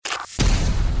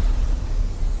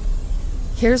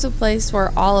Here's a place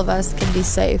where all of us can be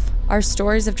safe. Our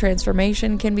stories of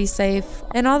transformation can be safe,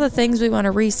 and all the things we want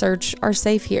to research are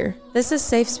safe here. This is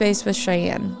Safe Space with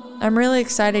Cheyenne. I'm really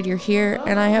excited you're here,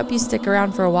 and I hope you stick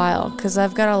around for a while, because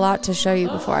I've got a lot to show you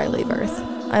before I leave Earth.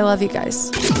 I love you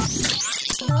guys.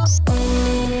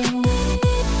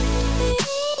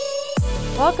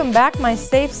 Welcome back, my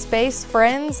Safe Space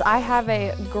friends. I have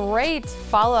a great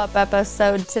follow-up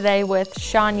episode today with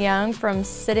Sean Young from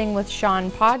Sitting with Sean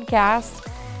podcast.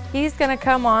 He's going to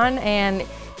come on, and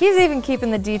he's even keeping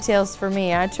the details for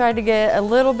me. I tried to get a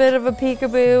little bit of a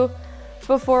peekaboo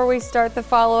before we start the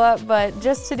follow-up, but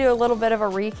just to do a little bit of a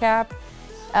recap,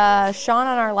 Sean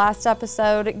on our last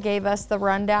episode gave us the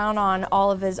rundown on all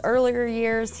of his earlier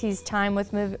years, his time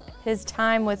with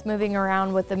moving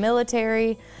around with the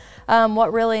military,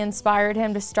 what really inspired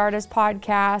him to start his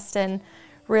podcast, and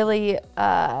really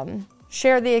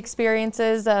share the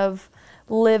experiences of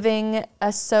living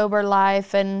a sober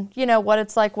life and, you know, what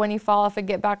it's like when you fall off and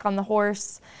get back on the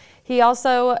horse. He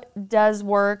also does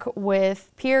work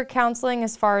with peer counseling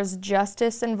as far as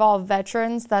justice-involved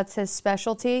veterans. That's his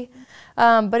specialty.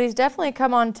 But he's definitely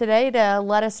come on today to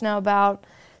let us know about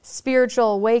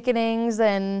spiritual awakenings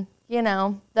and, you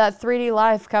know, that 3D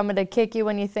life coming to kick you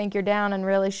when you think you're down and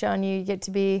really showing you get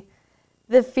to be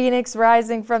the phoenix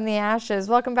rising from the ashes.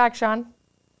 Welcome back, Sean.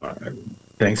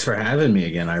 Thanks for having me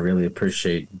again. I really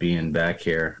appreciate being back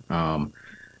here.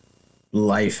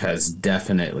 Life has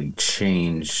definitely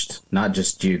changed, not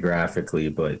just geographically,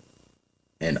 but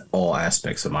in all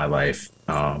aspects of my life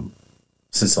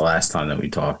since the last time that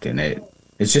we talked. And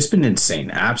it's just been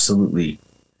insane. Absolutely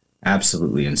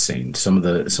insane. Some of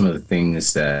the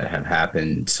things that have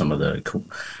happened,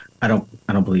 I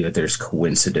don't believe that there's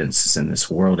coincidences in this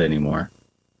world anymore.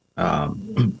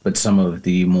 But some of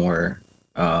the more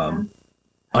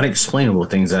unexplainable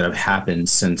things that have happened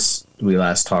since we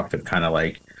last talked have kind of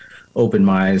like opened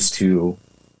my eyes to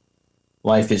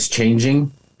life is changing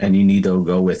and you need to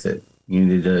go with it. You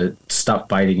need to stop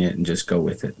fighting it and just go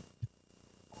with it.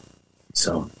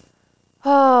 So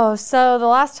the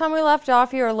last time we left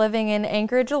off, you were living in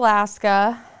Anchorage,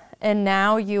 Alaska, and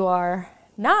now you are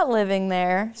not living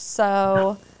there.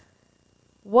 So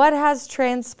what has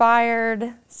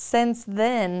transpired since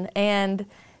then? And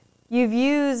you've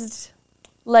used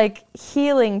like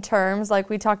healing terms, like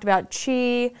we talked about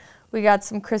chi, we got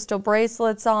some crystal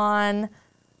bracelets on.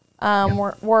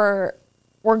 We're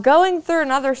going through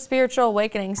another spiritual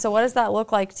awakening. So what does that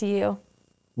look like to you?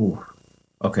 Ooh.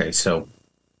 Okay, so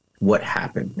what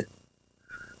happened?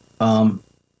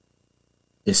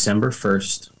 December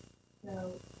 1st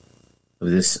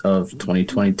of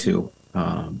 2022,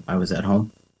 I was at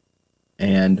home,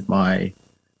 and my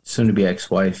soon-to-be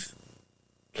ex-wife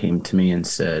came to me and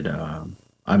said,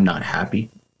 I'm not happy,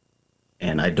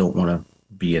 and I don't want to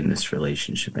be in this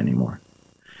relationship anymore.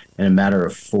 In a matter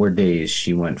of 4 days,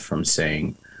 she went from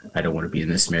saying, I don't want to be in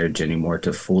this marriage anymore,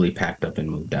 to fully packed up and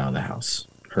moved out of the house,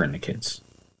 her and the kids.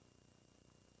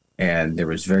 And there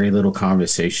was very little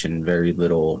conversation, very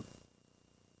little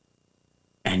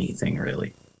anything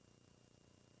really.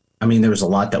 I mean, there was a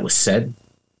lot that was said,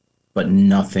 but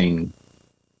nothing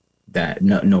that,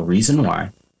 no reason why,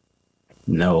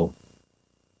 no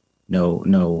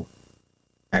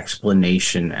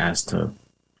explanation as to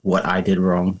what I did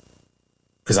wrong.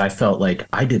 Because I felt like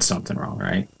I did something wrong,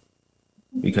 right?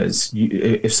 Because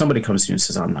if somebody comes to you and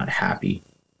says, I'm not happy,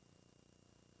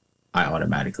 I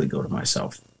automatically go to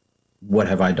myself. What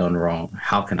have I done wrong?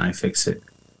 How can I fix it?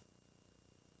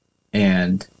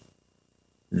 And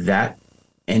that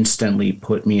instantly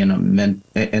put me in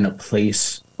a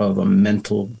place of a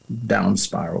mental down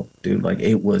spiral, dude. Like,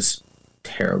 it was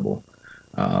terrible.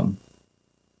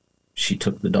 She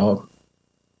took the dog.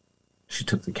 She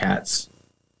took the cats.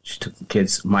 She took the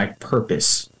kids. My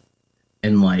purpose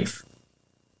in life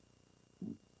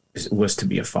was to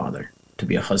be a father, to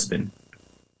be a husband.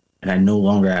 And I no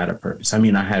longer had a purpose. I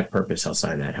mean, I had a purpose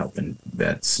outside that, helping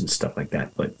vets and stuff like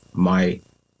that. But my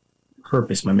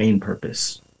purpose, my main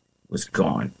purpose, was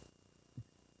gone.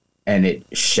 And it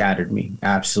shattered me,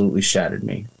 absolutely shattered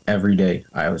me. Every day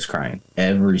I was crying,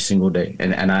 every single day.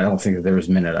 And I don't think that there was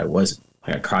a minute I wasn't.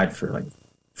 Like, I cried for like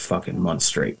fucking months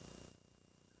straight.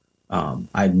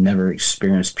 I'd never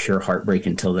experienced pure heartbreak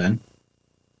until then.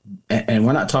 And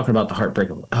we're not talking about the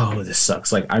heartbreak of, oh, this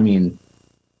sucks. Like, I mean,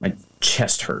 my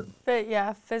chest hurt. But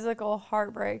yeah, physical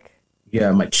heartbreak.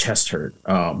 Yeah, my chest hurt.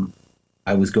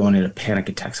 I was going into panic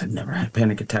attacks. I'd never had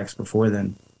panic attacks before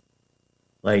then.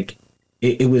 Like,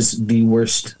 it was the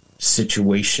worst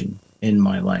situation in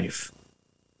my life.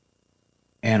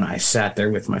 And I sat there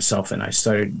with myself and I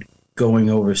started going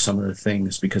over some of the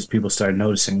things because people started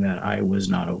noticing that I was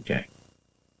not okay.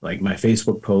 Like my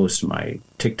Facebook posts, my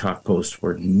TikTok posts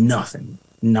were nothing,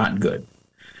 not good.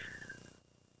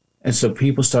 And so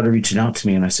people started reaching out to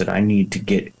me, and I said, I need to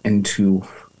get into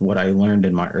what I learned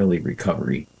in my early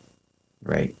recovery,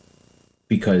 right?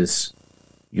 Because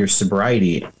your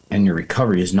sobriety and your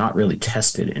recovery is not really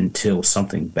tested until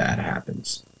something bad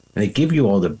happens. And they give you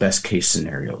all the best case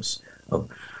scenarios of,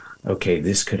 okay,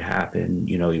 this could happen,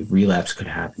 relapse could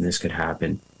happen, this could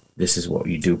happen, this is what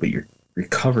you do, but your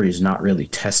recovery is not really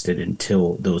tested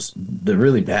until the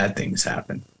really bad things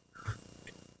happen.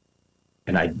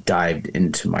 And I dived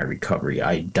into my recovery.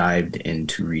 I dived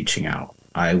into reaching out.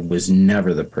 I was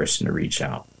never the person to reach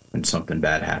out when something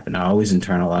bad happened. I always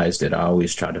internalized it. I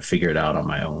always tried to figure it out on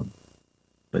my own.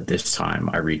 But this time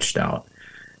I reached out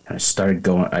and I started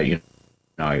going,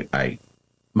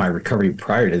 my recovery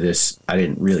prior to this, I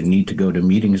didn't really need to go to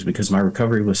meetings because my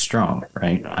recovery was strong,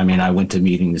 right? I mean, I went to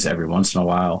meetings every once in a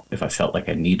while if I felt like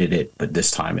I needed it. But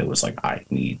this time it was like, I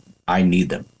need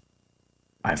them.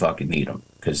 I fucking need them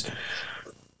because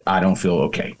I don't feel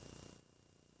okay.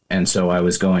 And so I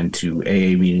was going to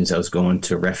AA meetings. I was going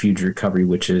to Refuge Recovery,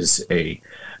 which is a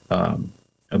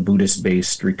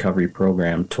Buddhist-based recovery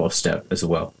program, 12-step as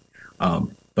well.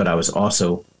 But I was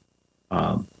also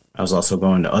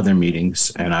going to other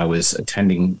meetings, and I was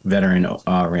attending veteran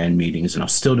RN meetings, and I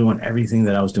was still doing everything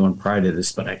that I was doing prior to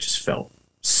this, but I just felt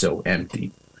so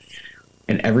empty.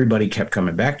 And everybody kept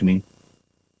coming back to me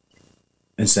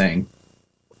and saying,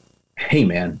 hey,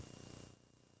 man,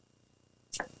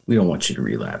 we don't want you to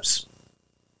relapse.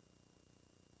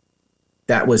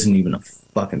 That wasn't even a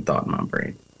fucking thought in my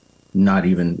brain. Not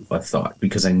even a thought,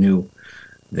 because I knew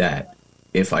that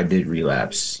if I did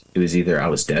relapse, it was either I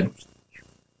was dead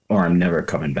or I'm never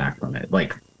coming back from it.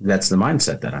 Like, that's the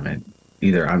mindset that I'm in.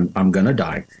 Either I'm going to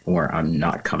die or I'm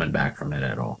not coming back from it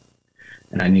at all.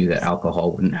 And I knew that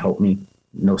alcohol wouldn't help me.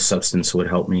 No substance would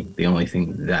help me. The only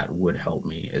thing that would help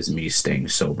me is me staying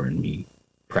sober and me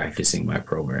practicing my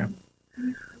program.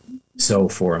 So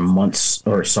for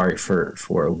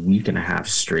a week and a half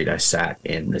straight, I sat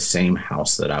in the same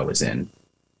house that I was in,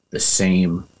 the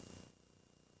same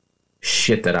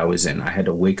shit that I was in. I had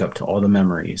to wake up to all the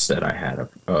memories that I had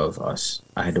of us.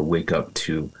 I had to wake up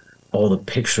to all the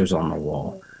pictures on the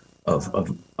wall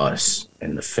of us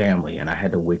and the family. And I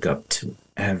had to wake up to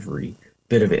every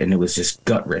bit of it. And it was just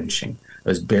gut wrenching. I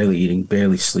was barely eating,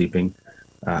 barely sleeping.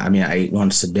 I ate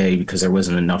once a day because there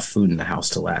wasn't enough food in the house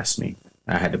to last me.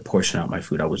 I had to portion out my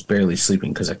food. I was barely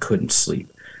sleeping because I couldn't sleep.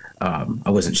 I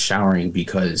wasn't showering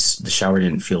because the shower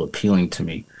didn't feel appealing to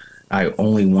me. I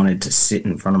only wanted to sit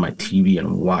in front of my TV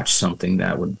and watch something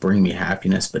that would bring me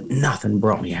happiness, but nothing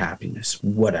brought me happiness,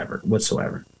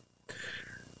 whatsoever.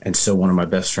 And so one of my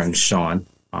best friends, Sean,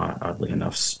 oddly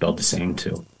enough, spelled the same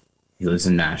too. He lives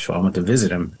in Nashville. I went to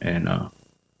visit him, and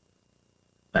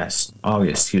last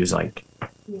August, he was like,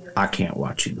 I can't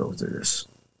watch you go through this.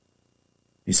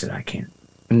 He said, I can't.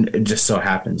 And it just so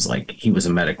happens, like, he was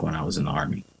a medic when I was in the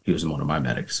Army. He was one of my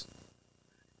medics.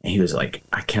 And he was like,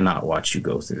 I cannot watch you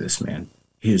go through this, man.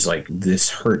 He was like, this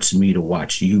hurts me to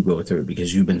watch you go through it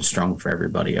because you've been strong for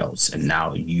everybody else. And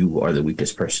now you are the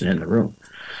weakest person in the room.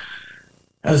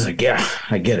 I was like, yeah,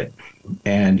 I get it.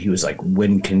 And he was like,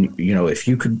 if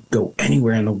you could go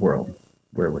anywhere in the world,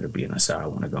 where would it be? And I said, I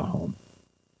want to go home.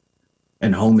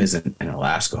 And home isn't in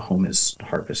Alaska. Home is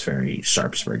Harpers Ferry,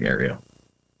 Sharpsburg area.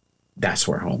 That's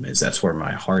where home is. That's where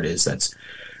my heart is. That's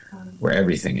where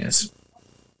everything is.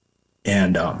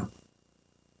 And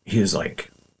he was like,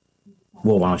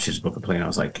 well, why don't you just book a plane? I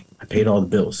was like, I paid all the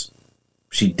bills.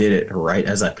 She did it right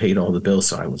as I paid all the bills,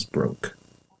 so I was broke.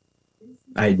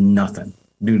 I had nothing.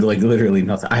 Dude, like literally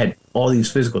nothing. I had all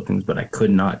these physical things, but I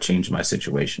could not change my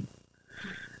situation.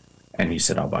 And he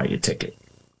said, I'll buy you a ticket.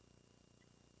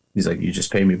 He's like, you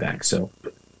just pay me back. So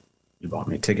he bought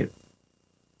me a ticket.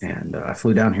 And I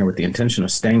flew down here with the intention of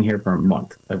staying here for a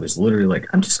month. I was literally like,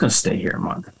 I'm just going to stay here a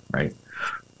month, right?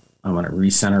 I'm going to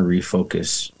recenter,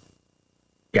 refocus,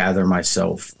 gather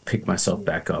myself, pick myself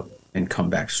back up, and come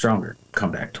back stronger,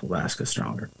 come back to Alaska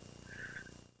stronger.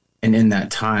 And in that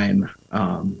time,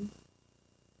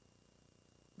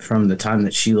 from the time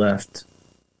that she left,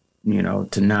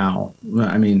 to now,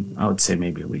 I would say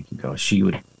maybe a week ago, she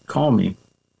would call me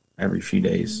every few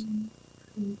days.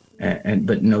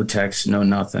 But no text, no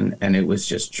nothing. And it was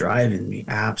just driving me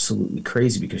absolutely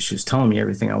crazy because she was telling me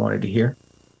everything I wanted to hear,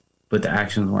 but the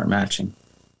actions weren't matching.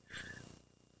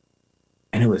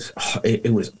 And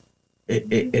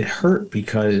it hurt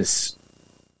because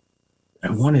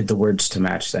I wanted the words to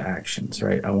match the actions,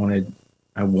 right? I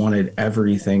wanted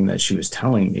everything that she was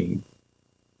telling me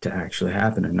to actually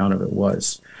happen, and none of it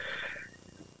was.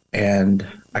 And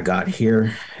I got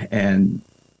here, and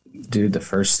Dude, the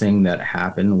first thing that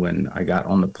happened when I got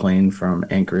on the plane from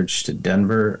Anchorage to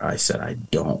Denver, I said, I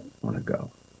don't want to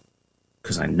go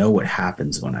because I know what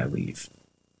happens when I leave.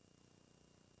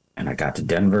 And I got to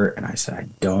Denver and I said, I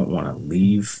don't want to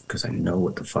leave because I know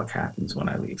what the fuck happens when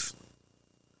I leave.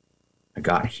 I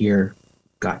got here,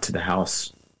 got to the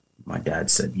house. My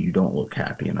dad said, you don't look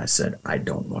happy. And I said, I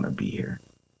don't want to be here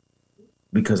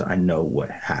because I know what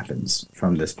happens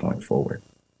from this point forward.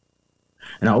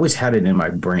 And I always had it in my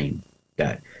brain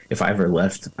that if I ever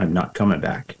left, I'm not coming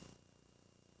back.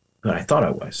 But I thought I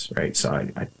was, right? So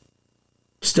I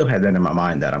still had that in my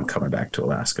mind that I'm coming back to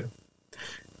Alaska.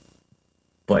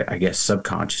 But I guess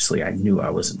subconsciously, I knew I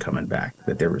wasn't coming back,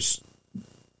 that there was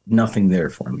nothing there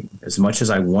for me. As much as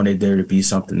I wanted there to be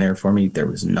something there for me, there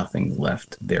was nothing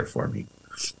left there for me.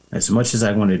 As much as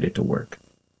I wanted it to work,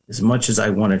 as much as I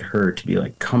wanted her to be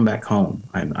like, come back home,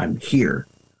 I'm here,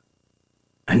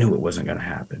 I knew it wasn't going to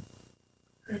happen.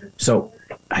 So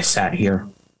I sat here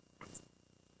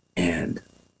and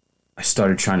I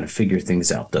started trying to figure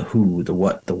things out, the who, the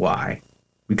what, the why.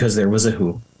 Because there was a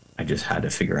who, I just had to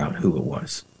figure out who it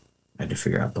was. I had to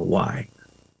figure out the why,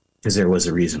 because there was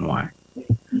a reason why.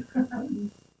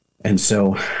 And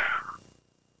so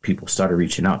people started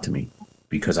reaching out to me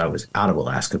because I was out of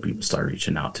Alaska. People started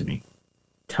reaching out to me,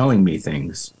 telling me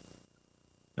things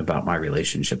about my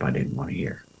relationship I didn't want to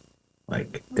hear.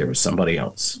 Like there was somebody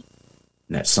else,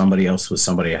 and that somebody else was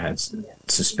somebody I had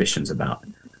suspicions about.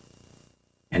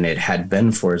 And it had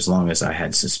been for as long as I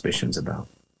had suspicions about.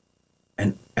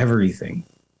 And everything.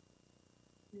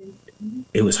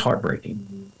 It was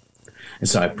heartbreaking. And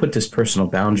so I put this personal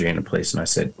boundary into place and I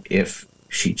said, if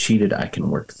she cheated, I can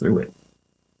work through it.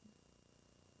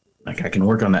 Like I can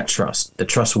work on that trust. The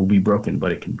trust will be broken,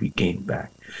 but it can be gained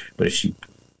back. But if she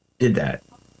did that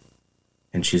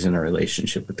and she's in a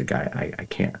relationship with the guy, I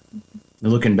can't.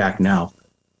 Looking back now,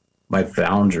 my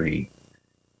boundary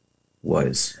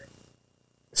was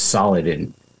solid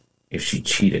in if she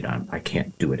cheated on, I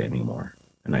can't do it anymore.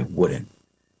 And I wouldn't.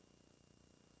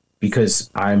 Because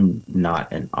I'm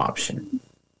not an option.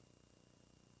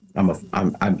 I'm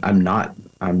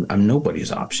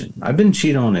nobody's option. I've been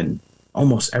cheated on in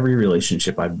almost every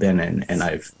relationship I've been in, and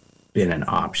I've been an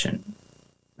option.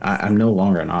 I'm no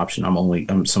longer an option.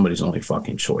 I'm somebody's only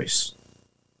fucking choice.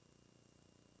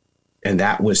 And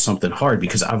that was something hard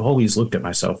because I've always looked at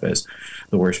myself as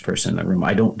the worst person in the room.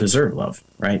 I don't deserve love,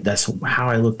 right? That's how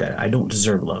I looked at it. I don't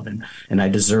deserve love, and I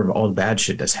deserve all the bad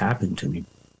shit that's happened to me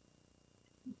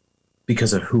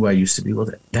because of who I used to be. Well,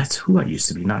 that's who I used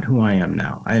to be, not who I am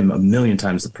now. I am a million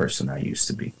times the person I used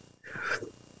to be.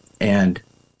 And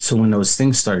so when those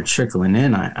things started trickling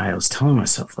in, I was telling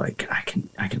myself, like, I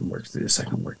can work through this. I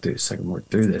can work through this. I can work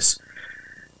through this.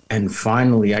 And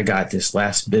finally, I got this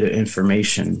last bit of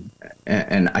information,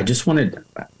 and I just wanted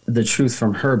the truth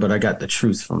from her, but I got the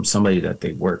truth from somebody that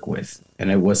they work with.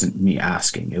 And it wasn't me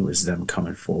asking. It was them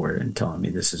coming forward and telling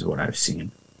me this is what I've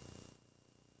seen.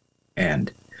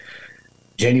 And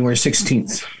January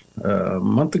 16th, a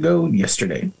month ago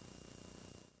yesterday,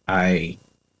 I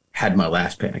had my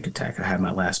last panic attack. I had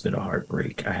my last bit of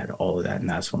heartbreak. I had all of that, and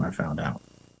that's when I found out.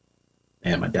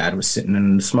 And my dad was sitting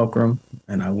in the smoke room,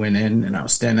 and I went in, and I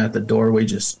was standing at the doorway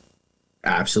just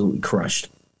absolutely crushed.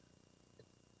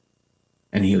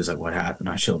 And he was like, what happened?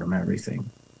 I showed him everything.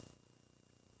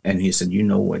 And he said, you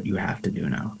know what you have to do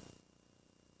now.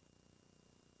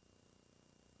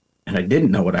 And I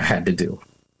didn't know what I had to do.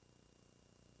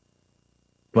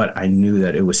 But I knew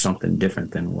that it was something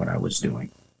different than what I was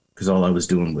doing. Because all I was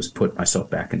doing was put myself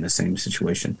back in the same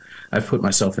situation I've put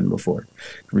myself in before.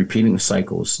 Repeating the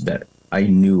cycles that I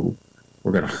knew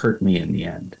were going to hurt me in the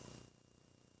end.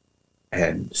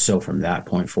 And so from that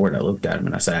point forward, I looked at him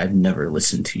and I said, I've never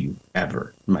listened to you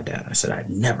ever. My dad, I said, I've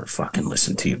never fucking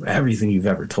listened to you. Everything you've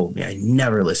ever told me, I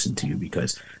never listened to you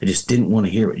because I just didn't want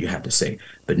to hear what you had to say.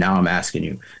 But now I'm asking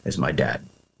you as my dad,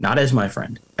 not as my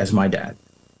friend, as my dad,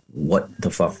 what the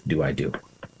fuck do I do?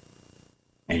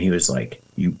 And he was like,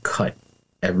 you cut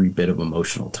every bit of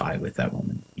emotional tie with that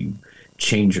woman. You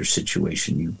change your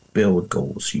situation. You build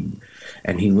goals.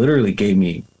 And he literally gave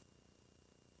me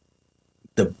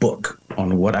the book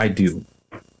on what I do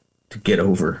to get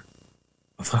over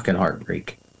a fucking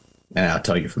heartbreak. And I'll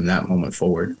tell you, from that moment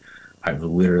forward, I've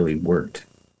literally worked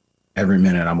every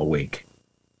minute I'm awake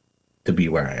to be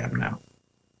where I am now.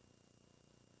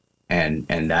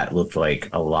 And that looked like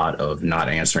a lot of not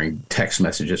answering text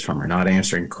messages from her, not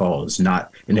answering calls, and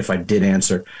if I did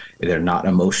answer, they're not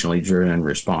emotionally driven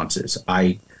responses.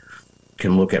 I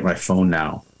can look at my phone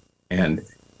now and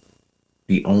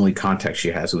the only contact she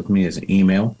has with me is an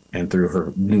email and through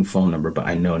her new phone number. But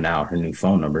I know now her new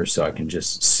phone number, so I can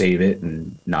just save it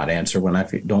and not answer when I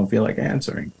don't feel like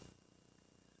answering.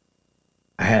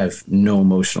 I have no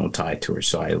emotional tie to her,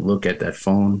 so I look at that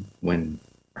phone when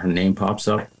her name pops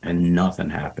up and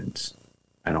nothing happens.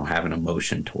 I don't have an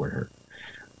emotion toward her.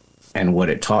 And what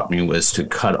it taught me was to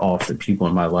cut off the people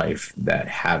in my life that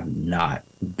have not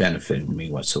benefited me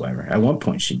whatsoever. At one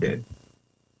point, she did.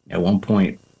 At one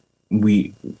point,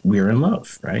 we were in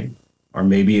love, right? Or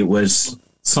maybe it was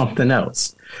something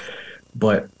else.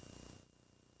 But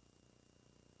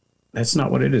that's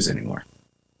not what it is anymore.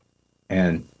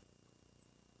 And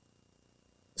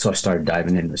so I started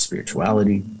diving into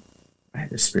spirituality. I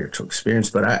had a spiritual experience,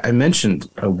 but I mentioned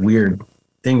a weird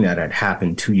thing that had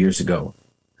happened 2 years ago.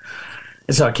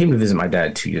 And so I came to visit my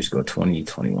dad 2 years ago,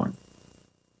 2021.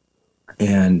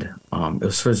 And it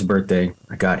was for his birthday.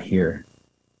 I got here,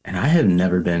 and I had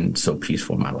never been so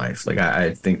peaceful in my life. Like,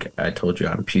 I think I told you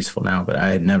I'm peaceful now, but I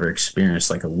had never experienced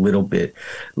like a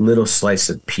little slice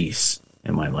of peace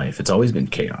in my life. It's always been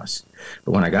chaos.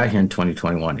 But when I got here in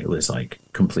 2021, it was like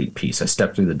complete peace. I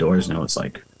stepped through the doors and I was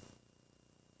like,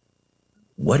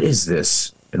 what is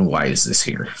this? And why is this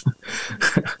here?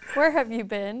 Where have you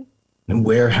been? And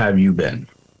where have you been?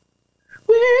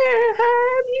 Where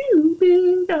have you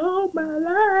been all my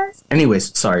life?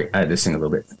 Anyways, sorry, I had to sing a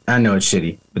little bit. I know it's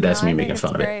shitty, but that's me making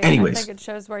fun of it. Anyways. I think it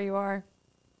shows where you are.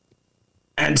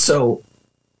 And so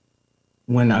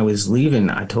when I was leaving,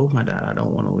 I told my dad I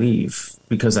don't want to leave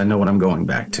because I know what I'm going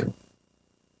back to.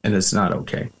 And it's not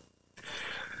okay.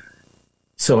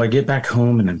 So I get back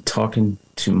home and I'm talking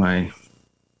to my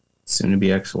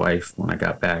soon-to-be ex-wife when I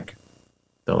got back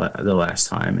the last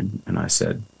time. And I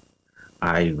said,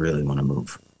 I really want to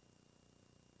move.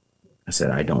 I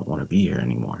said, I don't want to be here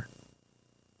anymore.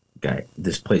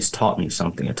 This place taught me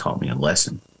something. It taught me a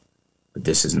lesson. But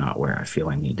this is not where I feel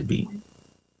I need to be.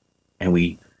 And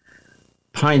we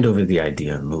pined over the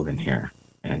idea of moving here.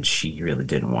 And she really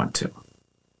didn't want to.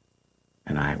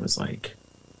 And I was like,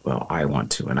 well, I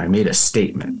want to. And I made a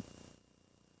statement.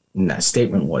 And that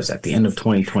statement was, at the end of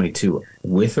 2022,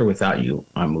 with or without you,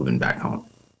 I'm moving back home.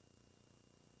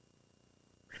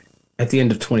 At the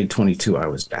end of 2022, I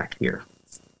was back here.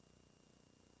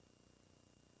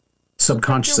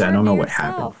 Subconsciously, I don't know what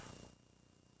happened.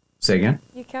 Say again?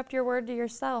 You kept your word to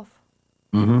yourself.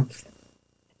 Mm-hmm.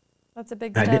 That's a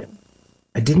big step.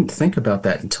 I didn't think about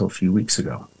that until a few weeks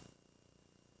ago.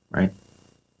 Right?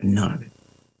 None of it.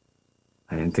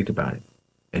 I didn't think about it.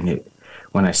 And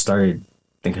when I started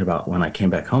thinking about when I came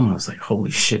back home, I was like,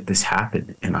 holy shit, this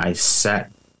happened. And I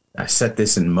set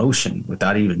this in motion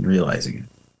without even realizing it.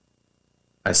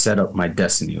 I set up my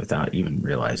destiny without even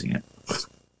realizing it.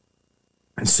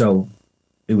 And so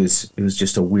it was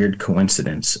just a weird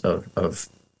coincidence of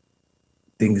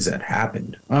things that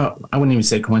happened. I wouldn't even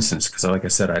say coincidence because, like I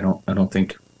said, I don't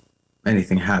think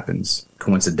anything happens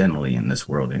coincidentally in this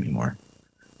world anymore.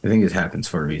 I think it happens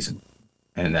for a reason.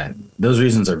 And that those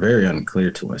reasons are very unclear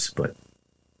to us, but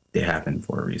they happen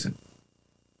for a reason.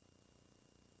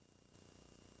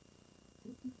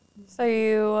 So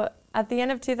you, at the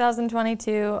end of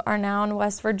 2022, are now in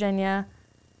West Virginia.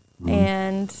 Mm-hmm.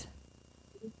 And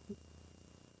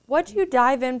what do you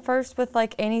dive in first with,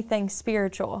 like, anything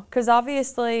spiritual? Because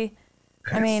obviously,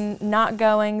 I mean, not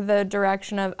going the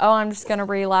direction of, oh, I'm just going to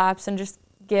relapse and just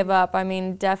give up. I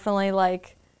mean, definitely,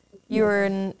 like, you were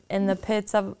in the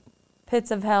pits of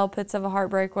hell, pits of a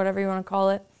heartbreak, whatever you want to call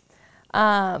it.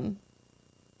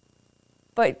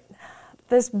 But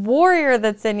this warrior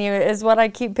that's in you is what I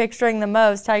keep picturing the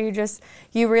most, how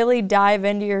you really dive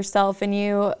into yourself and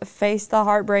you face the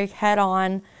heartbreak head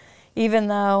on, even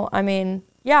though, I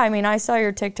saw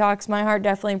your TikToks. My heart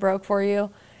definitely broke for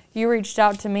you. You reached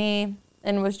out to me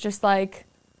and was just like,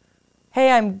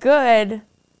 hey, I'm good,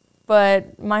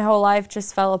 but my whole life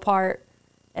just fell apart.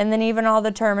 And then even all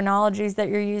the terminologies that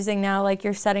you're using now, like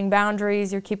you're setting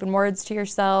boundaries, you're keeping words to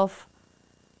yourself.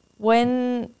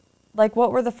 What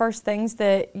were the first things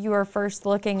that you were first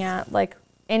looking at? Like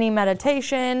any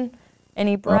meditation,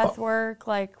 any breath work?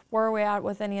 Like, where are we at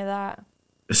with any of that?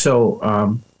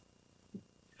 So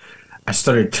I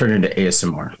started turning to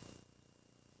ASMR.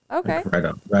 Okay.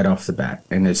 Like right off the bat.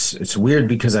 And it's weird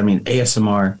because,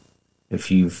 ASMR, if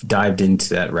you've dived into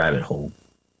that rabbit hole,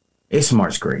 ASMR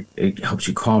is great. It helps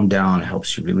you calm down, it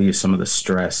helps you relieve some of the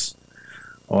stress,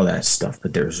 all that stuff.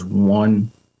 But there's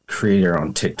one creator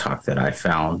on TikTok that I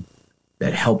found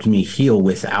that helped me heal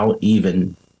without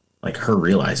even her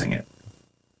realizing it.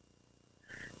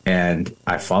 And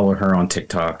I follow her on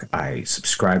TikTok. I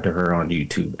subscribe to her on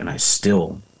YouTube, and I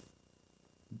still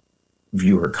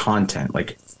view her content.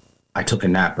 I took a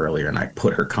nap earlier and I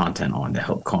put her content on to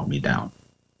help calm me down.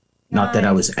 Nice. Not that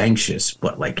I was anxious,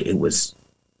 but like it was,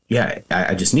 yeah,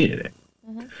 I just needed it.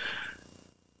 Mm-hmm.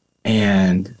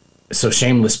 And so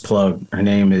shameless plug, her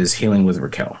name is Healing with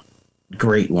Raquel.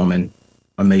 Great woman,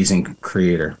 amazing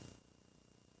creator.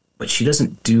 But she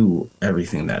doesn't do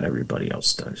everything that everybody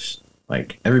else does.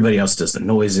 Like everybody else does the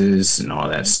noises and all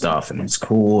that stuff, and it's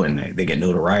cool, and they get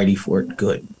notoriety for it.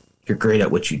 Good. You're great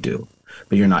at what you do,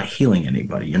 but you're not healing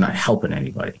anybody. You're not helping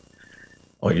anybody.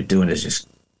 All you're doing is just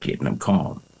getting them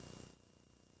calm.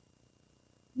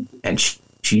 And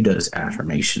she does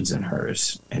affirmations in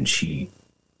hers, and she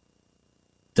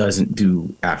doesn't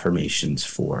do affirmations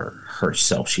for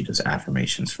herself. She does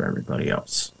affirmations for everybody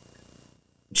else.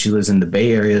 She lives in the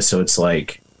Bay Area, so it's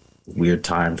like weird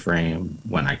time frame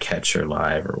when I catch her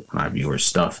live or when I view her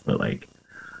stuff, but like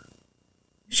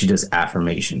she does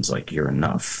affirmations like you're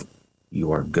enough,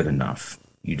 you are good enough,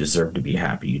 you deserve to be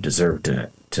happy, you deserve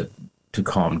to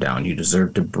calm down, you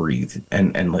deserve to breathe,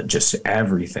 and let just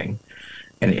everything.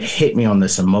 And it hit me on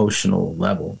this emotional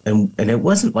level, and it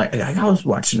wasn't like I was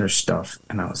watching her stuff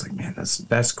and I was like, man,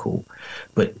 that's cool,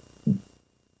 but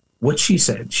what she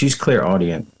said, she's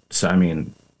clairaudient, so I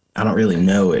mean, I don't really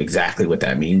know exactly what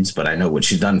that means, but I know what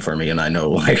she's done for me, and I know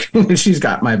like she's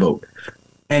got my vote.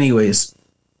 Anyways,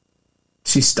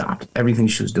 she stopped everything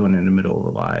she was doing in the middle of a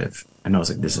live, and I was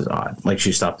like, this is odd. Like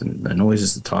she stopped the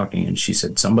noises, the talking, and she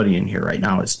said, somebody in here right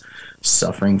now is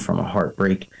suffering from a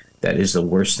heartbreak that is the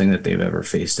worst thing that they've ever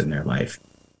faced in their life.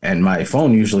 And my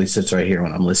phone usually sits right here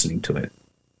when I'm listening to it.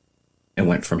 It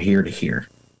went from here to here.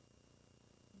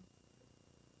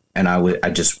 And I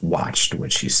just watched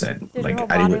what she said. Did your whole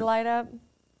body light up?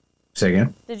 Say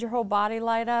again? Did your whole body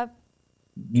light up?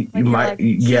 You might,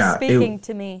 yeah. She's speaking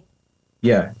to me.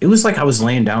 Yeah. It was like I was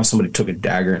laying down, somebody took a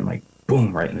dagger and like,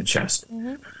 boom, right in the chest.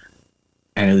 Mm-hmm.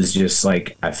 And it was just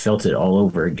like, I felt it all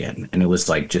over again. And it was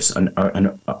like just an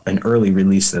early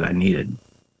release that I needed.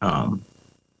 And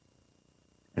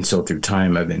so through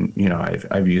time, I've been,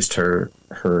 I've used her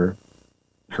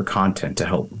content to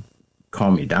help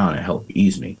calm me down and help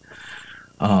ease me.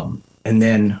 And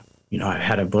then, I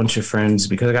had a bunch of friends,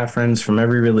 because I got friends from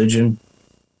every religion,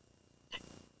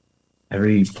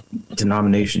 every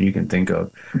denomination you can think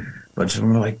of. A bunch of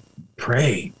them were like,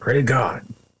 pray to God,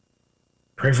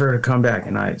 pray for her to come back.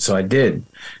 And so I did.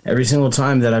 Every single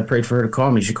time that I prayed for her to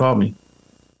call me, she called me.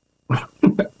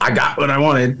 I got what I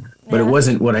wanted, but it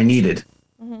wasn't what I needed.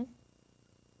 Mm-hmm.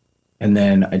 And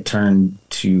then I turned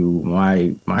to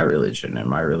my religion, and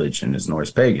my religion is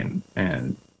Norse pagan.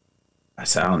 And I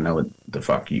said, I don't know what the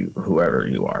fuck whoever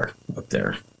you are up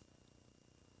there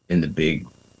in the big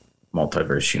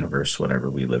multiverse universe, whatever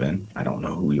we live in. I don't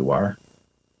know who you are,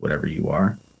 whatever you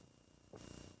are.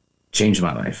 Changed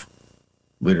my life.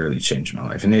 Literally changed my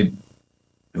life. And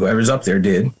whoever's up there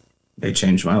did. They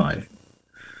changed my life.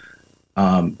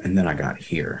 And then I got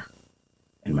here.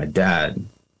 And my dad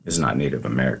is not Native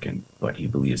American, but he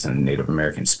believes in Native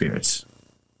American spirits.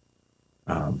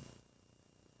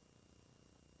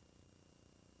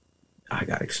 I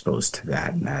got exposed to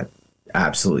that, and that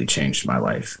absolutely changed my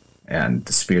life. And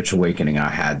the spiritual awakening I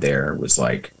had there was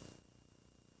like,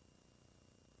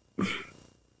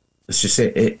 let's just say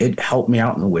it helped me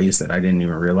out in the ways that I didn't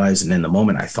even realize. And in the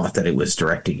moment, I thought that it was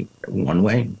directing one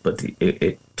way, but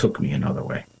it took me another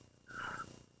way.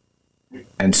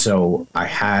 And so I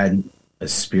had a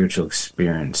spiritual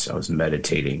experience. I was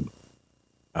meditating.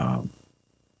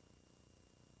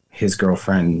 His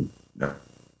girlfriend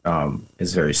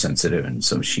is very sensitive, and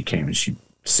so she came and she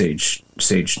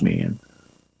saged me, and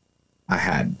I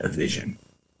had a vision.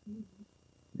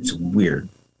 It's weird.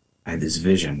 I had this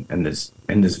vision, and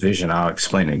in this vision, I'll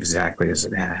explain it exactly as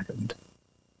it happened.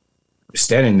 I'm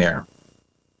standing there,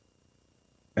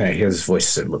 and I hear this voice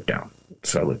that said, "Look down."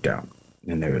 So I looked down,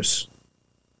 and there's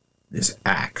this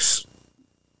axe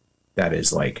that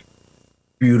is like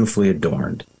beautifully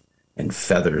adorned in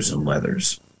feathers and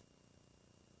leathers.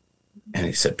 And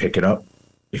he said, pick it up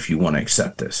if you want to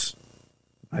accept this.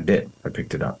 I did. I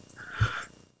picked it up.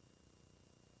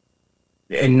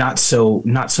 In not so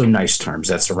nice terms,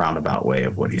 that's a roundabout way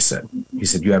of what he said. He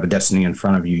said, you have a destiny in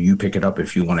front of you. You pick it up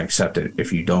if you want to accept it.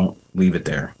 If you don't, leave it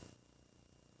there.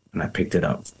 And I picked it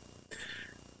up.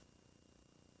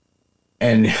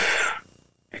 And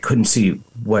I couldn't see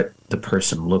what the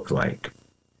person looked like,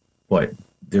 but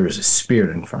there was a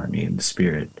spirit in front of me, and the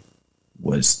spirit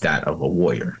was that of a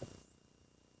warrior.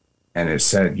 And it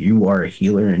said, you are a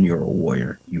healer and you're a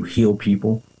warrior. You heal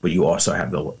people, but you also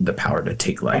have the power to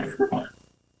take life.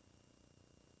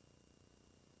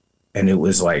 And it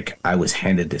was like I was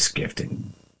handed this gift,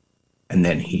 and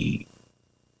then he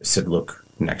said, look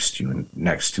next to you, and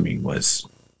next to me was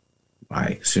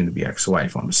my soon-to-be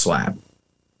ex-wife on a slab,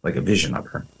 like a vision of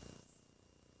her.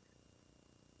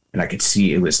 And I could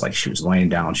see it was like she was laying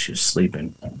down, she was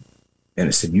sleeping. And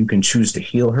it said, you can choose to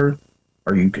heal her,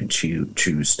 or you can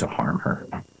choose to harm her.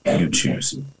 You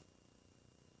choose.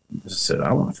 I said,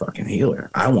 I want to fucking heal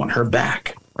her. I want her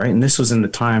back, right? And this was in the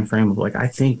time frame of like, I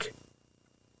think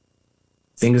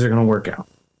things are going to work out.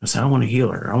 I said, I want to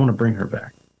heal her. I want to bring her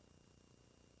back.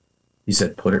 He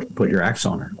said, put your axe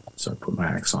on her. So I put my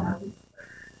axe on her.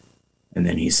 And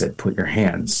then he said, put your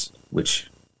hands, which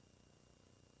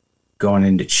going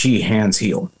into chi, hands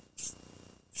heal.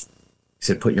 He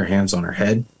said, put your hands on her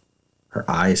head, her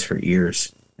eyes, her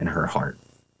ears, and her heart.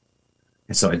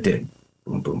 And so I did.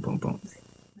 Boom, boom, boom, boom.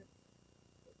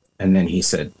 And then he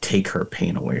said, take her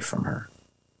pain away from her.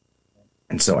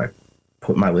 And so I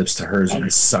put my lips to hers and I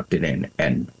sucked it in.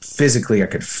 And physically, I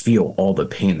could feel all the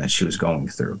pain that she was going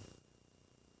through.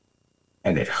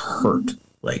 And it hurt,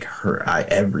 like hurt.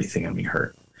 Everything in me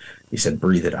hurt. He said,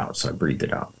 breathe it out. So I breathed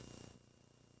it out.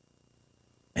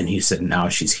 And he said, now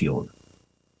she's healed.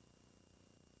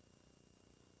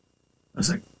 I was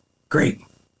like, great.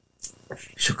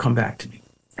 She'll come back to me.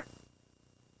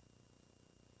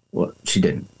 Well, she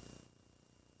didn't.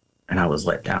 And I was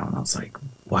let down. I was like,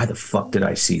 why the fuck did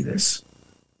I see this?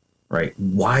 Right?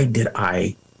 Why did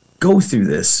I go through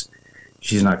this?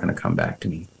 She's not going to come back to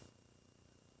me.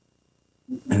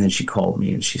 And then she called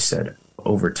me and she said,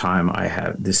 over time,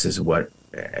 this is what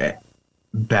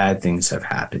bad things have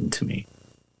happened to me.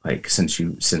 Like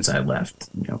since I left,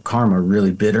 karma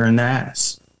really bit her in the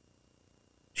ass.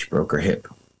 She broke her hip.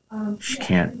 She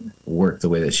can't work the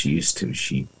way that she used to.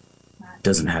 She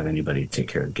doesn't have anybody to take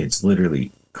care of the kids.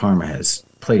 Literally, karma has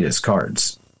played his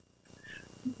cards.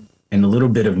 And a little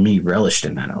bit of me relished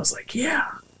in that. I was like, yeah,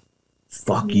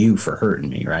 fuck you for hurting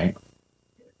me, right?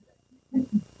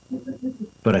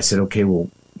 But I said, okay, well,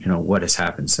 what has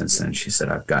happened since then? She said,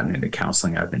 I've gotten into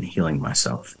counseling. I've been healing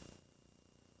myself.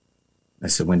 I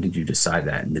said, when did you decide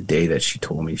that? And the day that she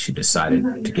told me she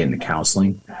decided to get into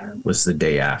counseling was the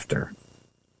day after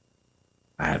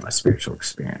I had my spiritual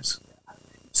experience.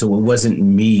 So it wasn't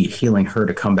me healing her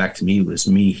to come back to me. It was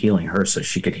me healing her so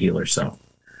she could heal herself.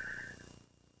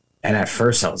 And at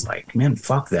first I was like, man,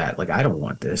 fuck that. Like, I don't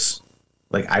want this.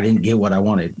 Like, I didn't get what I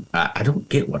wanted. I don't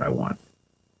get what I want.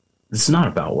 It's not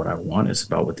about what I want. It's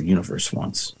about what the universe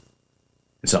wants.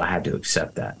 And so I had to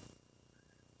accept that.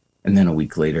 And then a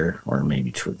week later, or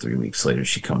maybe 2 or 3 weeks later,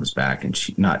 she comes back and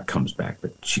she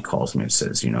calls me and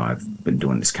says, I've been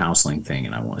doing this counseling thing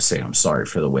and I want to say I'm sorry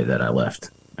for the way that I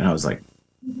left. And I was like,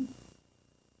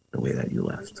 the way that you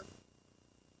left?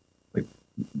 Like,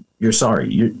 you're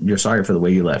sorry. You're sorry for the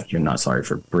way you left. You're not sorry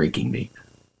for breaking me.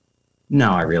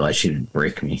 Now I realize she didn't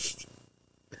break me.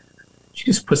 She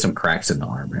just put some cracks in the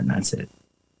armor and that's it.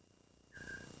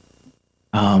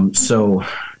 So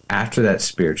after that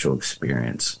spiritual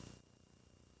experience,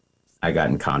 I got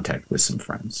in contact with some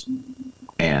friends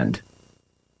and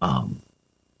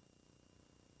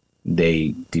they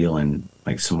deal in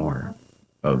like some more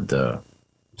of the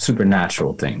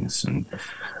supernatural things, and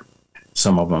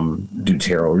some of them do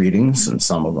tarot readings and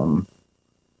some of them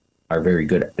are very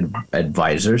good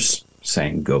advisors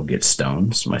saying go get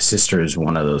stones. My sister is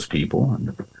one of those people.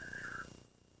 And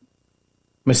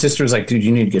my sister's like, dude,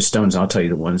 you need to get stones. I'll tell you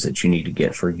the ones that you need to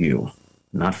get for you,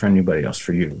 not for anybody else,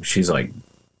 for you. She's like,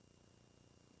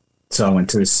 so I went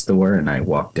to the store and I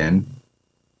walked in,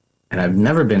 and I've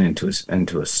never been into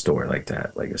a store like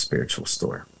that, like a spiritual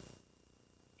store.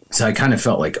 So I kind of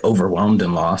felt like overwhelmed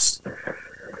and lost. I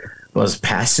was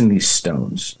passing these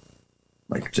stones,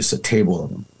 like just a table of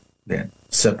them. They had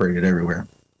separated everywhere.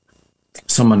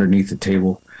 Some underneath the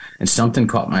table, and something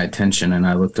caught my attention, and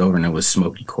I looked over and it was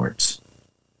smoky quartz.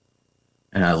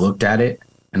 And I looked at it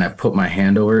and I put my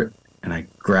hand over it and I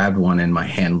grabbed one and my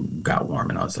hand got warm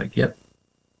and I was like, yep,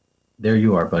 there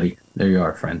you are, buddy. There you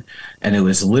are, friend. And it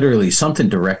was literally something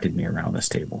directed me around this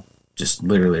table, just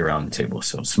literally around the table.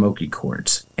 So smoky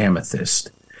quartz,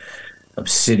 amethyst,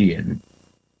 obsidian,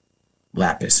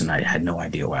 lapis. And I had no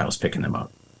idea why I was picking them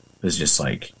up. It was just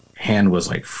like, hand was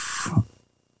like,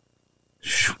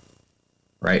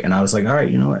 right. And I was like, all right,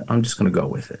 you know what? I'm just going to go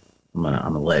with it. I'm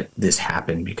gonna let this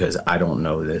happen because I don't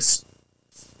know this.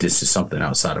 This is something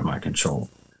outside of my control.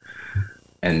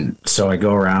 And so I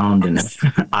go around and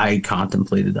I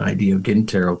contemplated the idea of getting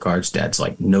tarot cards. Dad's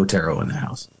like, no tarot in the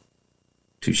house.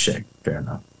 Touche, fair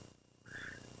enough.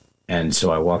 And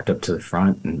so I walked up to the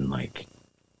front and like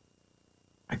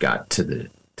I got to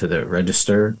the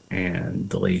register and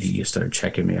the lady started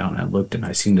checking me out and I looked and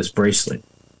I seen this bracelet,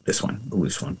 this one, the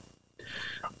loose one.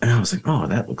 And I was like, oh,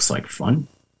 that looks like fun.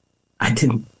 I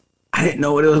didn't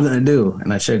know what it was going to do.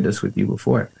 And I shared this with you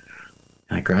before.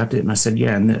 And I grabbed it and I said,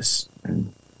 yeah, and this.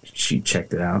 And she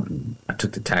checked it out, and I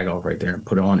took the tag off right there and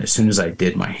put it on. As soon as I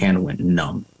did, my hand went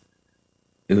numb.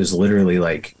 It was literally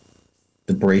like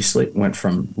the bracelet went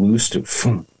from loose to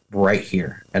boom, right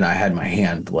here. And I had my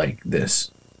hand like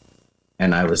this.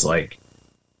 And I was like,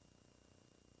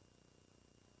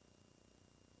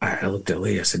 I looked at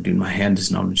Leah. I said, dude, my hand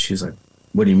is numb. And she's like,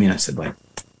 what do you mean? I said, like,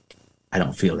 I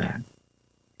don't feel that.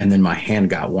 And then my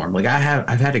hand got warm. Like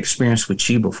I've had experience with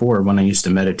chi before when I used to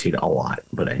meditate a lot,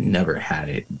 but I never had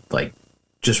it like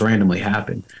just randomly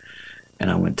happen.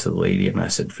 And I went to the lady and I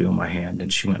said, feel my hand.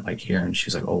 And she went like here, and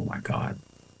she's like, oh my God.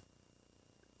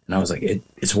 And I was like,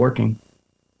 it's working.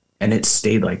 And it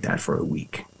stayed like that for a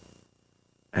week.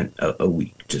 And a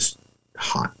week, just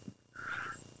hot.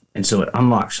 And so it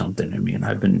unlocked something in me. And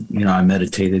I've been, I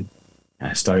meditated.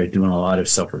 I started doing a lot of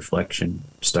self-reflection,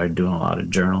 started doing a lot of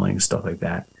journaling, stuff like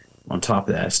that. On top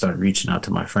of that, I started reaching out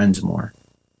to my friends more,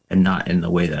 and not in the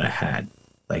way that I had.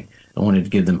 Like, I wanted to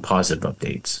give them positive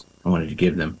updates. I wanted to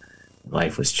give them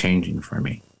life was changing for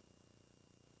me.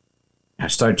 I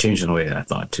started changing the way that I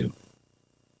thought too.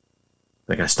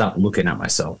 Like, I stopped looking at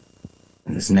myself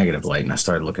in this negative light, and I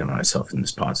started looking at myself in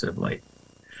this positive light.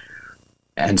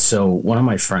 And so one of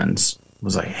my friends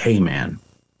was like, hey man,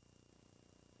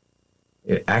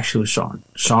 it actually was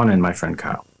Sean and my friend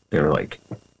Kyle. They were like,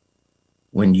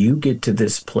 when you get to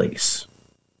this place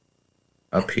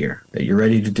up here that you're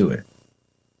ready to do it,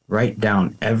 write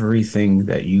down everything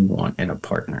that you want in a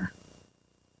partner.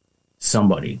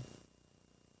 Somebody.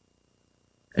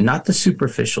 And not the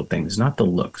superficial things, not the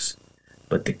looks,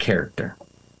 but the character.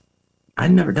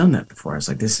 I'd never done that before. I was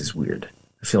like, this is weird.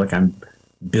 I feel like I'm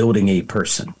building a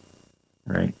person,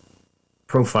 right?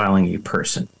 Profiling a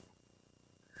person.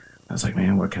 I was like,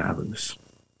 man, what can I lose?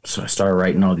 So I started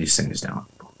writing all these things down.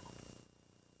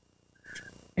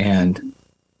 And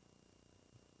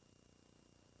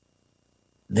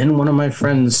then one of my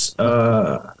friends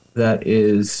that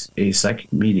is a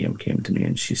psychic medium came to me,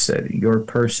 and she said, your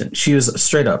person, she was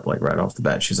straight up, like right off the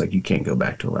bat, she's like, you can't go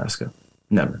back to Alaska.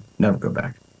 Never go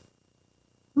back.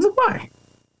 I was like, why?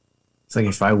 It's like,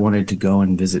 if I wanted to go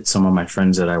and visit some of my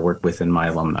friends that I work with in my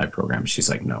alumni program, she's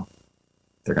like, no,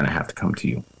 they're going to have to come to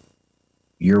you.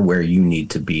 You're where you need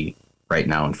to be right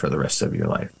now and for the rest of your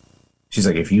life. She's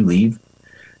like, if you leave,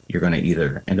 you're going to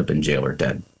either end up in jail or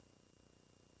dead.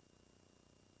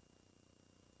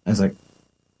 I was like,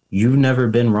 you've never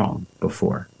been wrong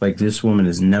before. Like, this woman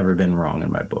has never been wrong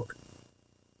in my book.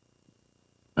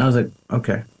 I was like,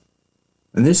 okay.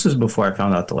 And this was before I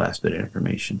found out the last bit of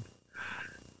information.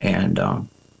 And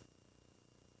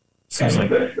so I was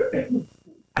like,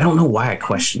 I don't know why I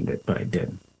questioned it, but I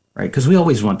did. Right? Because we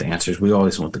always want the answers. We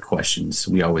always want the questions.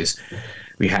 We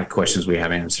have questions, we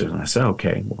have answers. And I said,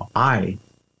 okay, well, I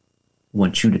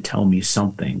want you to tell me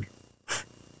something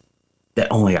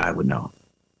that only I would know,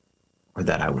 or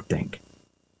that I would think.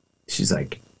 She's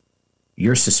like,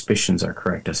 your suspicions are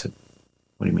correct. I said,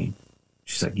 what do you mean?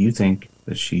 She's like, you think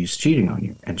that she's cheating on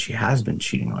you, and she has been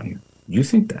cheating on you. You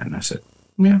think that? And I said,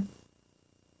 yeah.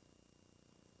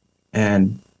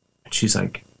 And she's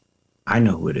like, I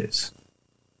know who it is.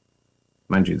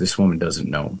 Mind you, this woman doesn't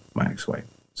know my ex-wife.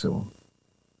 So,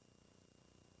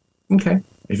 okay.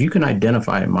 If you can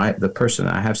identify the person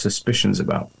I have suspicions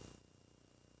about,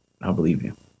 I'll believe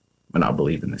you. And I'll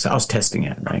believe in this. I was testing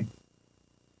it, right?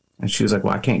 And she was like,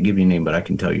 well, I can't give you a name, but I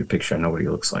can tell you a picture. I know what he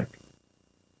looks like.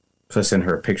 So I sent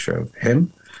her a picture of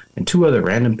him and two other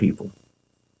random people.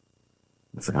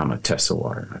 It's like, I'm going to test the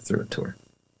water. And I threw it to her.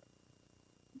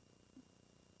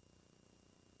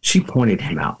 She pointed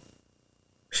him out.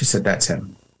 She said, that's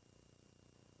him.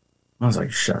 I was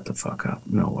like, shut the fuck up.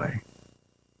 No way.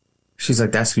 She's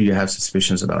like, that's who you have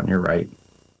suspicions about, and you're right.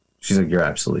 She's like, you're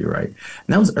absolutely right. And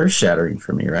that was earth-shattering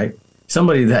for me, right?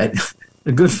 Somebody that,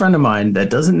 a good friend of mine that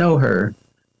doesn't know her,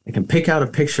 they can pick out a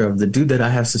picture of the dude that I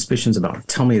have suspicions about and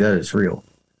tell me that it's real.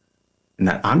 And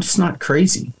that I'm just not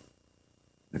crazy.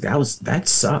 That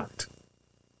sucked.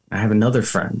 I have another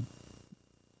friend.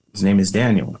 His name is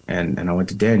Daniel. And I went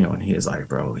to Daniel, and he is like,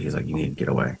 bro, he's like, you need to get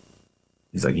away.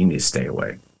 He's like, you need to stay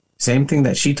away. Same thing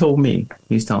that she told me,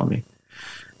 he's telling me.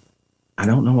 I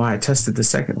don't know why I tested the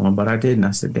second one, but I did. And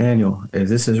I said, Daniel, if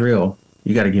this is real,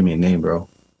 you got to give me a name, bro.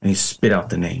 And he spit out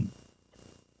the name.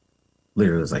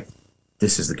 Literally was like,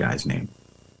 this is the guy's name.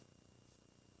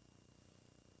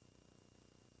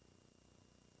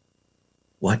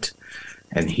 What?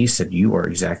 And he said, you are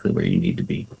exactly where you need to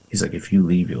be. He's like, if you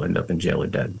leave, you'll end up in jail or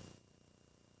dead.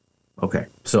 Okay.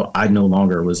 So I no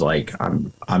longer was like,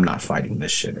 I'm not fighting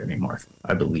this shit anymore.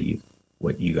 I believe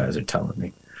what you guys are telling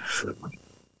me.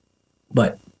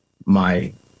 But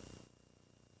my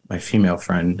female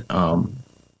friend, her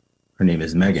name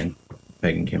is Megan.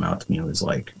 Megan came out to me and was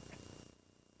like,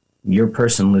 your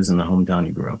person lives in the hometown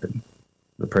you grew up in.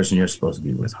 The person you're supposed to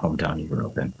be with, hometown you grew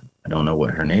up in. I don't know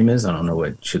what her name is. I don't know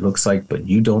what she looks like, but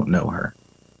you don't know her.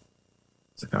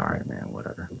 It's like, all right, man,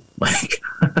 whatever. Like,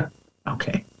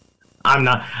 okay.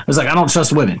 I was like, I don't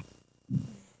trust women.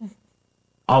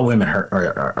 All women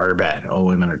are bad. All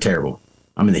women are terrible.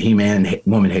 I'm in the He-Man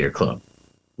Woman Hater Club.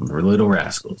 We're little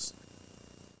rascals.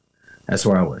 That's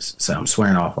where I was. So I'm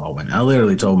swearing off all women. I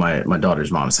literally told my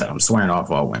daughter's mom, said, I'm swearing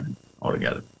off all women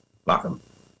altogether. Fuck them.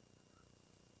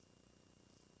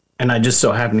 And I just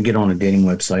so happened to get on a dating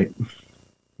website,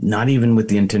 not even with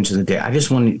the intention of date. I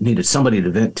just needed somebody to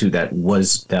vent to that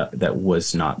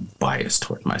was not biased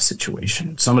toward my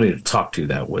situation. Somebody to talk to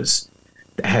that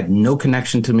had no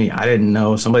connection to me. I didn't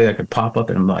know. Somebody that could pop up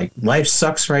and I'm like, life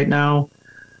sucks right now.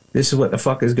 This is what the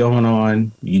fuck is going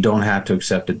on. You don't have to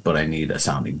accept it, but I need a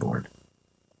sounding board.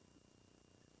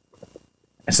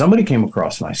 And somebody came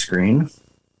across my screen.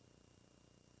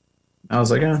 I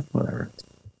was like, whatever.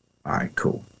 All right,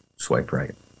 cool. Swipe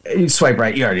right. You swipe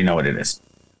right, you already know what it is.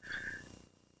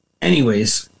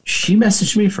 Anyways, she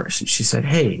messaged me first and she said,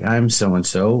 hey, I'm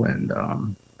so-and-so and,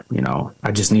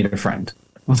 I just need a friend.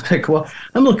 I was like, well,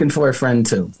 I'm looking for a friend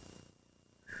too.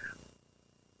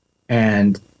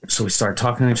 And so we started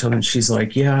talking to each other and she's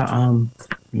like, yeah,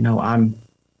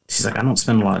 she's like, I don't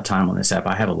spend a lot of time on this app.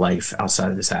 I have a life outside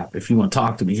of this app. If you want to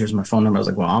talk to me, here's my phone number. I was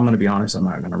like, well, I'm going to be honest. I'm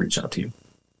not going to reach out to you.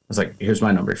 I was like, here's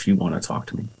my number if you want to talk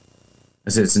to me. I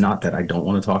said, it's not that I don't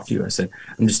want to talk to you. I said,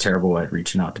 I'm just terrible at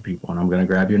reaching out to people and I'm going to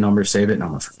grab your number, save it, and I'm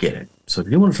going to forget it. So if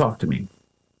you want to talk to me,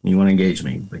 you want to engage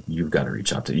me, like you've got to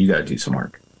reach out to me. You got to do some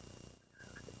work.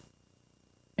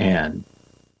 And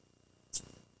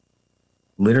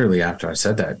literally after I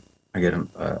said that, I get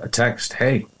a text,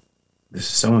 hey, this is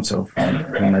so-and-so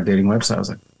from that dating website. I was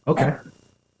like, okay.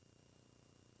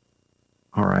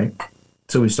 All right.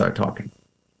 So we start talking.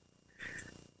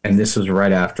 And this was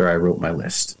right after I wrote my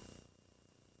list.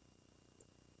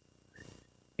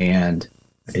 And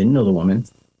I didn't know the woman,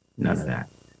 none of that.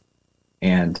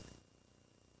 And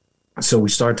so we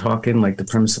started talking, like the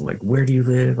premise of like, where do you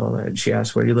live? All that. And she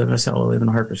asked, where do you live? And I said, I live in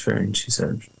Harpers Ferry. And she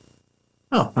said,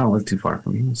 oh, I don't live too far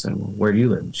from you. I said, well, where do you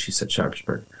live? And she said,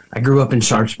 Sharpsburg. I grew up in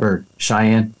Sharpsburg,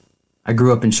 Cheyenne. I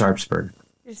grew up in Sharpsburg.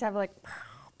 You just have like,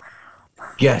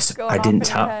 yes, I didn't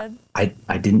tell.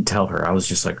 I didn't tell her. I was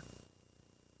just like,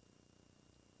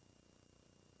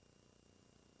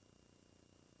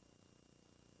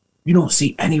 you don't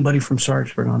see anybody from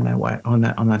Sharpsburg on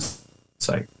that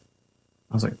site.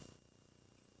 I was like,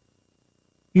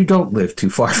 you don't live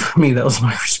too far from me. That was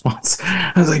my response.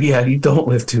 I was like, yeah, you don't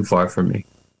live too far from me.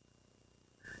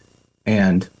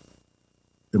 And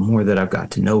the more that I've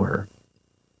got to know her,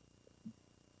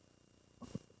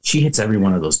 she hits every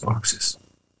one of those boxes.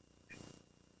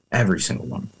 Every single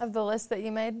one. Of the list that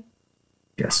you made?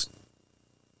 Yes.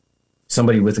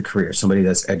 Somebody with a career, somebody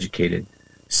that's educated,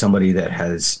 somebody that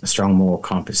has a strong moral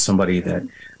compass, somebody that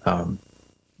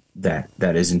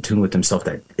that is in tune with themselves,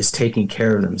 that is taking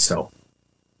care of themselves.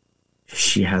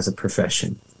 She has a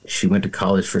profession. She went to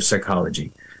college for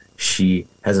psychology. She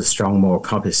has a strong moral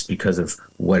compass because of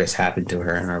what has happened to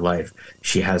her in her life.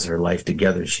 She has her life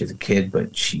together. She has a kid,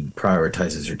 but she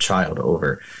prioritizes her child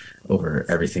over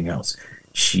everything else.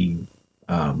 She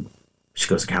goes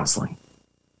to counseling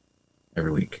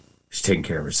every week. She's taking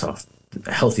care of herself.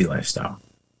 A healthy lifestyle.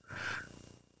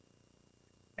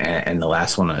 And the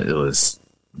last one, it was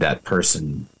that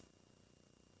person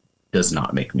does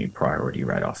not make me a priority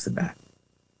right off the bat.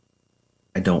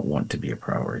 I don't want to be a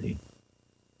priority.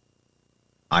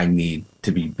 I need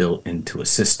to be built into a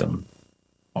system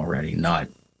already, not,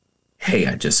 hey,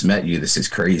 I just met you, this is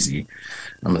crazy.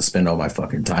 I'm going to spend all my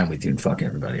fucking time with you and fuck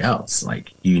everybody else.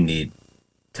 Like, you need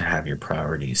to have your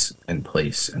priorities in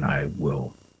place, and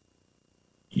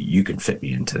you can fit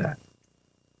me into that.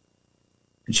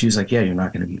 And she was like, yeah, you're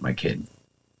not going to meet my kid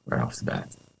right off the bat.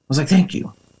 I was like, thank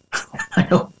you. I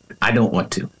don't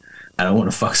want to. I don't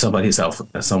want to fuck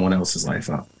someone else's life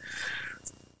up.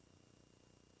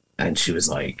 And she was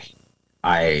like,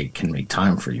 I can make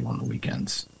time for you on the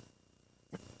weekends.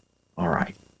 All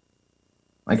right.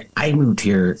 Like, I moved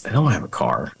here. I don't have a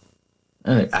car.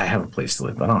 I have a place to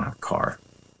live, but I don't have a car.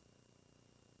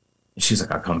 And she's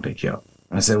like, I'll come pick you up.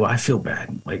 And I said, well, I feel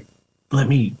bad. Like, let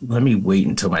me wait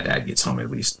until my dad gets home, at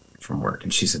least from work.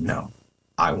 And she said, no,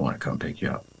 I want to come pick you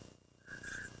up.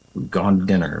 We've gone to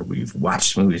dinner. We've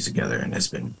watched movies together, and it's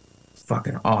been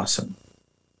fucking awesome.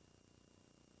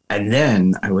 And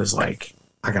then I was like,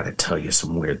 I got to tell you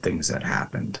some weird things that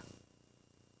happened.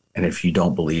 And if you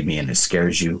don't believe me and it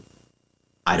scares you,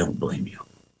 I don't blame you.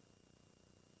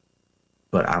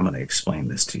 But I'm going to explain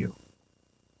this to you.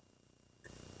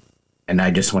 And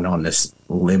I just went on this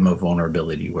limb of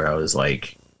vulnerability where I was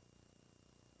like,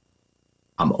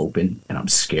 I'm open and I'm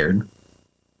scared.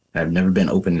 I've never been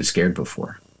open and scared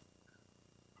before.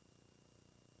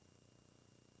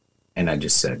 And I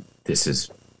just said, this is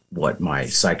what my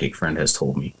psychic friend has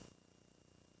told me.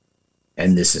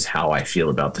 And this is how I feel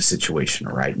about the situation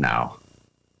right now.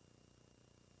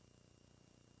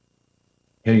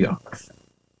 Here you go.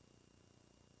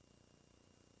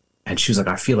 And she was like,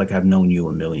 I feel like I've known you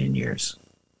a million years.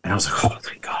 And I was like, oh,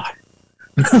 thank God.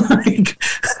 Like,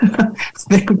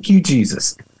 thank you,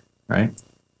 Jesus. Right?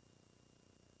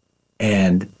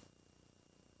 And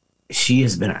she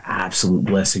has been an absolute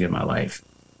blessing in my life.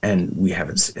 And we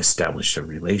haven't established a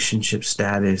relationship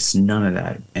status, none of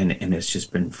that. And it's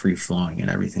just been free flowing and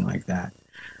everything like that.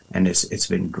 And it's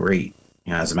been great.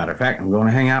 You know, as a matter of fact, I'm going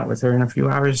to hang out with her in a few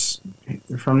hours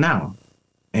from now.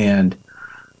 And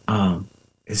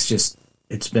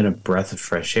it's been a breath of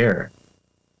fresh air.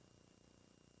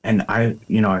 And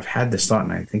I've had this thought,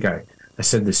 and I think I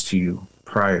said this to you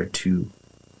prior to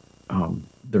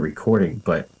the recording,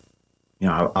 but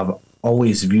I've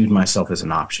always viewed myself as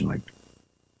an option. Like,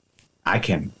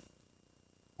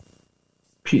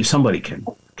 somebody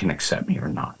can accept me or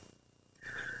not.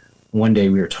 One day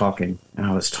we were talking, and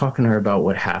I was talking to her about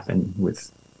what happened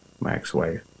with my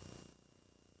ex-wife.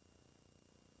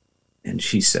 And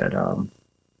she said,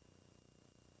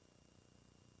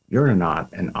 you're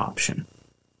not an option.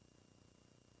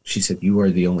 She said, you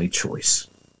are the only choice.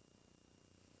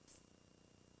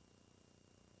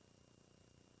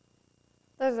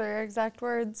 Those are your exact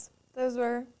words. Those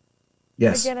were,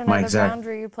 yes, again, my another exact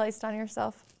boundary you placed on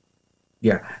yourself.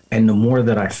 Yeah. And the more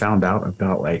that I found out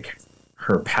about like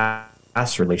her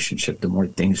past relationship, the more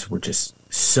things were just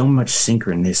so much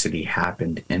synchronicity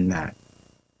happened in that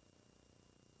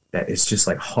it's just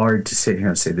like hard to sit here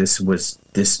and say this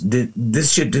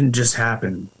shit didn't just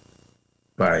happen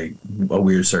by a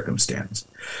weird circumstance.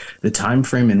 The time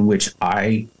frame in which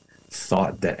I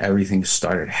thought that everything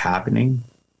started happening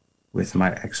with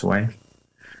my ex-wife,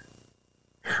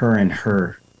 her and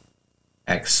her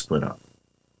ex split up.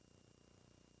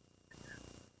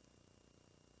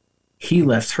 He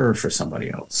left her for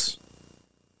somebody else.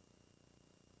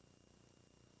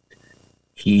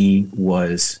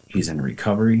 He's in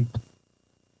recovery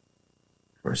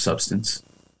for a substance,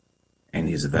 and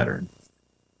he's a veteran.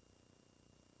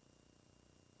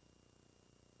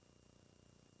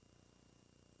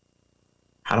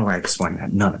 How do I explain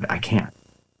that? None of it. I can't.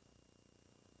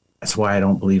 That's why I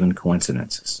don't believe in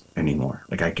coincidences anymore.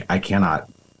 Like I cannot,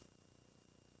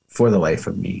 for the life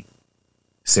of me,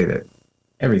 say that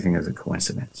everything is a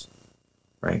coincidence,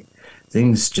 right?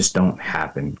 Things just don't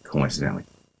happen coincidentally.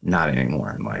 Not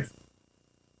anymore in life.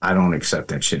 I don't accept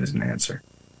that shit as an answer.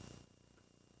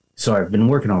 So I've been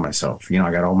working on myself.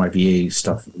 I got all my VA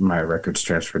stuff, my records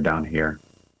transferred down here.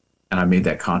 And I made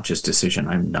that conscious decision.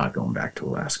 I'm not going back to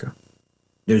Alaska.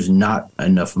 There's not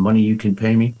enough money you can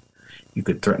pay me. You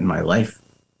could threaten my life.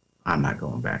 I'm not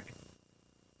going back.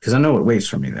 Because I know what waits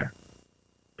for me there.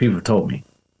 People have told me.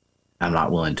 I'm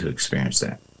not willing to experience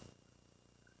that.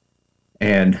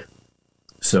 And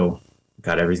so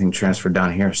got everything transferred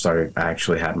down here. I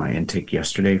actually had my intake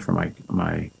yesterday for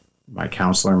my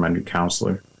counselor, my new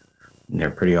counselor. And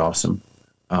they're pretty awesome.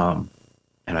 And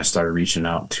I started reaching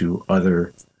out to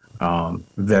other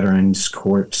veterans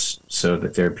courts. So the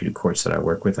therapeutic courts that I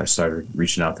work with, I started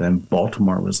reaching out to them.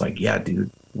 Baltimore was like, yeah, dude,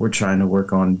 we're trying to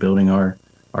work on building our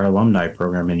alumni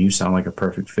program, and you sound like a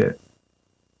perfect fit.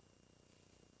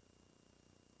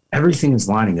 Everything is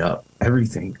lining up.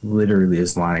 Everything literally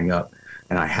is lining up.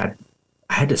 And I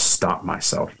had to stop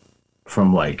myself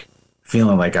from like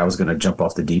feeling like I was going to jump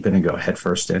off the deep end and go head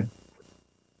first in.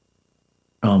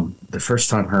 The first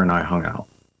time her and I hung out,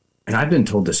 and I've been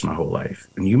told this my whole life,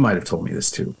 and you might have told me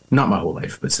this too. Not my whole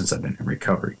life, but since I've been in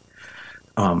recovery.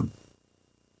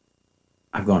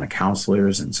 I've gone to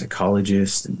counselors and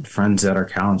psychologists and friends that are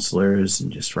counselors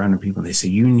and just random people. And they say,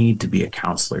 you need to be a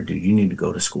counselor, dude. You need to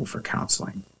go to school for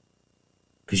counseling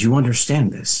because you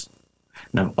understand this.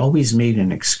 And I've always made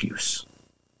an excuse.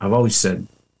 I've always said,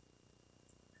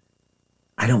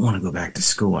 I don't want to go back to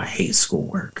school. I hate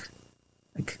schoolwork.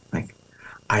 Like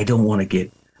I don't want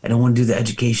to do the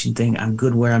education thing. I'm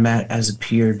good where I'm at as a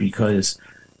peer because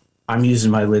I'm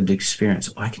using my lived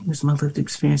experience. Well, I can use my lived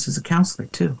experience as a counselor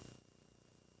too.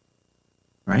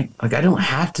 Right? Like I don't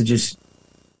have to just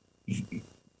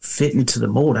fit into the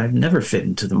mold. I've never fit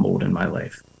into the mold in my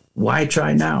life. Why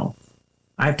try now?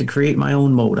 I have to create my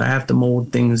own mold. I have to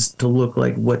mold things to look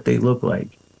like what they look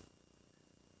like.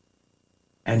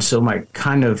 And so my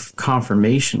kind of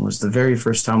confirmation was the very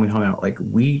first time we hung out. Like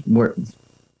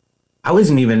I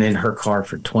wasn't even in her car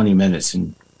for 20 minutes.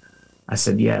 And I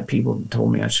said, yeah, people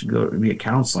told me I should go be a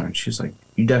counselor. And she's like,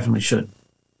 you definitely should.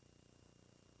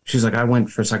 She's like, I went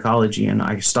for psychology and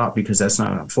I stopped because that's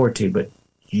not a forte, but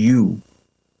you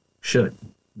should,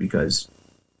 because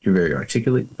you're very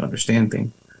articulate, you understand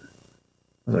things.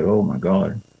 I was like, oh my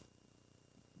God.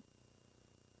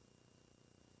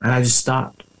 And I just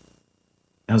stopped.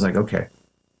 I was like, okay.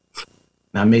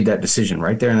 And I made that decision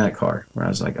right there in that car where I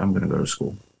was like, I'm going to go to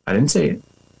school. I didn't say it.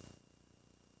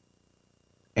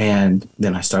 And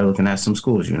then I started looking at some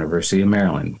schools, University of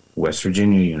Maryland, West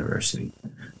Virginia University. I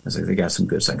was like, they got some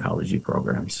good psychology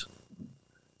programs.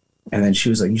 And then she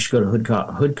was like, you should go to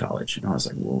Hood College. And I was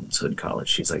like, well, it's Hood College.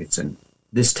 She's like, it's in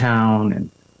this town. And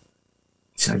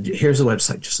she's like, here's the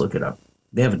website. Just look it up.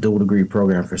 They have a dual degree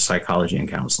program for psychology and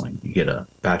counseling. You get a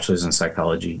bachelor's in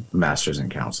psychology, master's in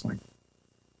counseling.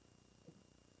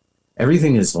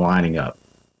 Everything is lining up.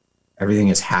 Everything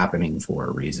is happening for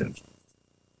a reason.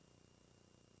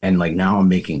 And like now I'm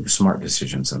making smart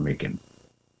decisions. I'm making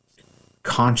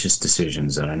conscious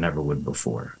decisions that I never would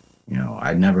before. You know,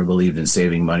 I never believed in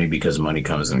saving money because money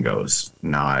comes and goes.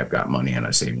 Now I've got money in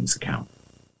a savings account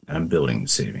and I'm building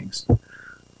savings.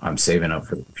 I'm saving up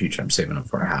for the future. I'm saving up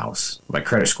for a house. My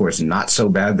credit score is not so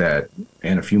bad that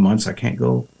in a few months I can't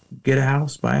go get a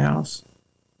house, buy a house,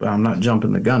 but I'm not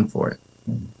jumping the gun for it.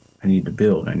 I need to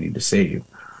build. I need to save.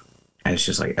 And it's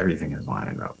just like everything is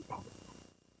lining up.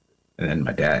 And then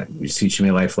my dad, he's teaching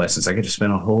me life lessons. I get to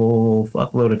spend a whole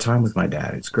fuckload of time with my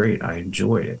dad. It's great. I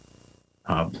enjoy it.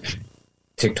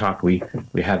 TikTok, we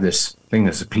have this thing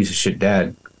that's a piece of shit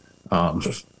dad,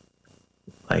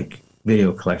 like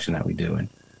video collection that we do. And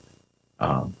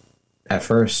at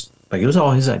first, like it was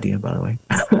all his idea, by the way,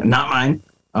 not mine.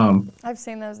 I've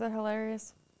seen those. They're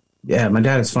hilarious. Yeah, my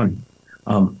dad is funny.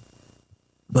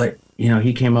 But you know,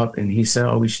 he came up and he said,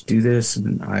 "Oh, we should do this,"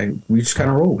 and we just kind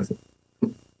of roll with it.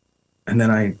 And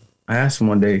then I asked him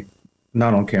one day,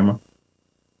 not on camera,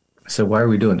 I said, "Why are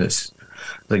we doing this?"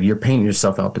 Like, you're painting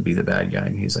yourself out to be the bad guy.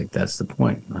 And he's like, "That's the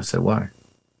point." And I said, "Why?"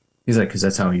 He's like, "Because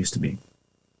that's how I used to be."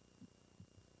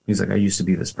 He's like, "I used to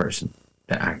be this person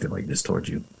that acted like this towards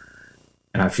you.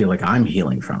 And I feel like I'm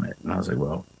healing from it." And I was like,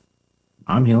 "Well,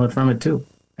 I'm healing from it too."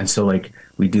 And so like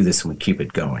we do this and we keep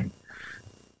it going.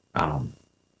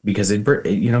 Because it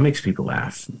you know, makes people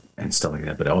laugh and stuff like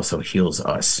that, but it also heals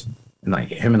us. And like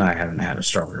him and I haven't had a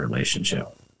stronger relationship.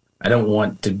 I don't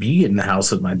want to be in the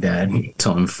house with my dad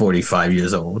until I'm 45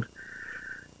 years old.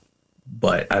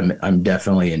 But I'm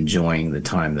definitely enjoying the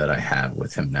time that I have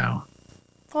with him now.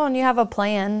 Well, and you have a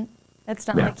plan. It's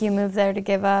not like you move there to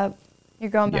give up.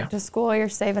 You're going back to school. You're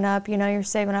saving up. You know, you're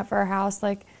saving up for a house.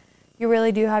 Like, you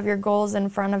really do have your goals in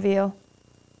front of you.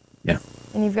 Yeah.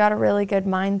 And you've got a really good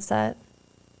mindset.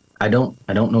 I don't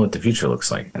know what the future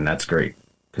looks like, and that's great.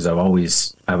 Because I've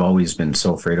always been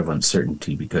so afraid of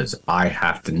uncertainty, because I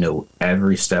have to know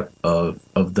every step I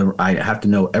have to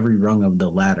know every rung of the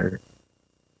ladder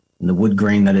and the wood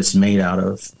grain that it's made out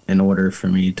of in order for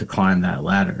me to climb that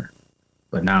ladder.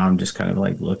 But now I'm just kind of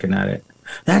like looking at it.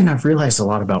 And I've realized a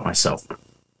lot about myself.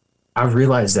 I've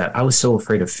realized that I was so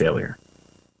afraid of failure,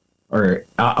 or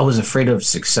I was afraid of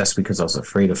success because I was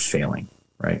afraid of failing,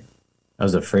 right? I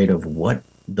was afraid of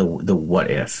the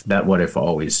what if. That what if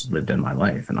always lived in my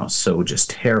life. And I was so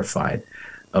just terrified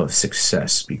of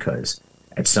success because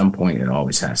at some point it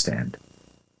always has to end.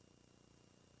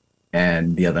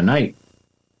 And the other night,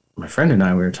 my friend and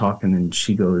I, we were talking, and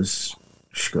she goes,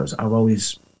 "I've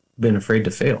always been afraid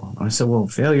to fail." And I said, "Well,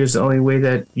 failure is the only way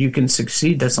that you can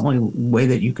succeed. That's the only way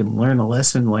that you can learn a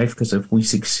lesson in life, because if we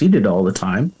succeeded all the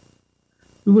time,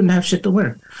 we wouldn't have shit to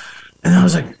learn." And I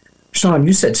was like, "Sean,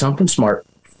 you said something smart."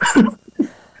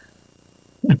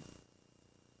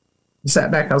 I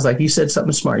sat back. I was like, "You said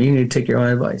something smart. You need to take your own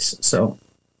advice." So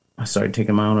I started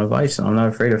taking my own advice, and I'm not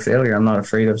afraid of failure. I'm not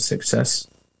afraid of success,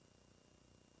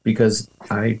 because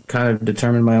I kind of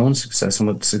determined my own success and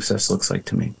what success looks like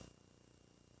to me.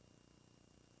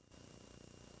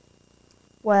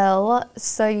 Well,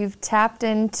 so you've tapped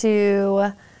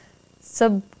into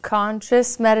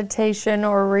subconscious meditation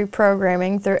or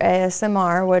reprogramming through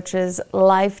ASMR, which is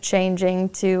life-changing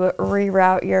to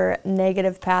reroute your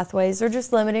negative pathways or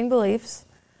just limiting beliefs.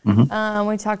 Mm-hmm.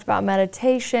 We talked about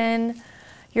meditation,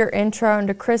 your intro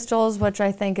into crystals, which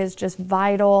I think is just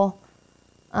vital.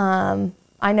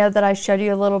 I know that I showed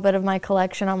you a little bit of my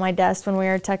collection on my desk when we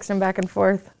were texting back and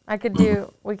forth.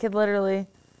 We could literally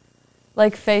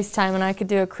like FaceTime and I could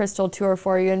do a crystal tour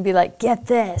for you and be like, get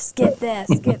this, get this,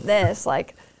 get this.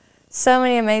 Like, so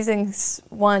many amazing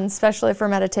ones, especially for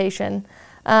meditation.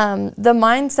 The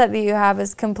mindset that you have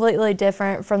is completely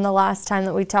different from the last time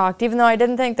that we talked, even though I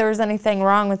didn't think there was anything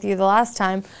wrong with you the last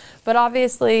time. But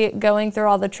obviously going through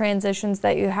all the transitions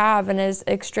that you have, and is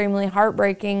extremely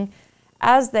heartbreaking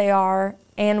as they are,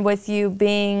 and with you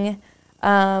being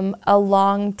a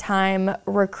long-time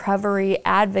recovery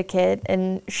advocate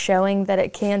and showing that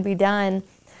it can be done,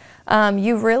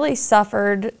 you really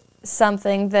suffered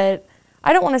something that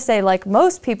I don't want to say like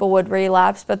most people would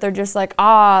relapse, but they're just like,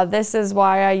 this is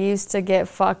why I used to get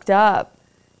fucked up,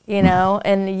 you know?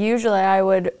 And usually I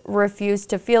would refuse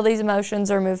to feel these emotions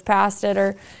or move past it,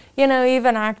 or, you know,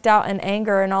 even act out in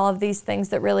anger and all of these things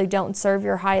that really don't serve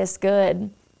your highest good.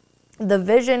 The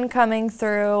vision coming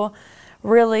through,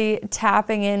 really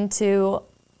tapping into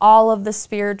all of the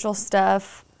spiritual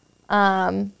stuff.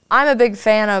 I'm a big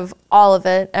fan of all of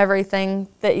it, everything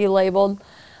that you labeled.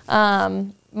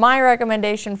 My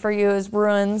recommendation for you is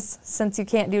runes. Since you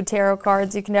can't do tarot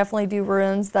cards, you can definitely do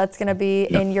runes. That's going to be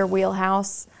in your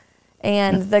wheelhouse.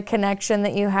 And the connection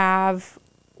that you have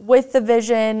with the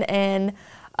vision, and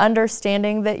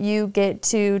understanding that you get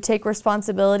to take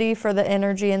responsibility for the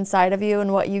energy inside of you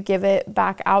and what you give it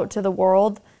back out to the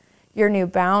world, your new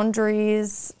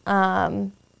boundaries.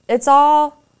 It's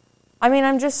all, I mean,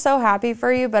 I'm just so happy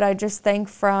for you, but I just think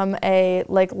from a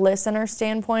listener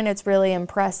standpoint, it's really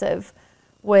impressive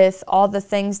with all the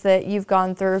things that you've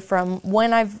gone through from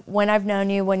when I've known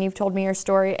you, when you've told me your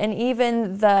story, and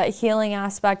even the healing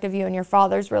aspect of you and your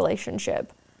father's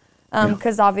relationship.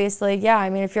 Because obviously, I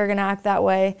mean, if you're going to act that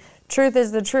way, truth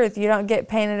is the truth. You don't get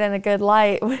painted in a good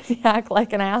light when you act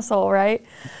like an asshole, right?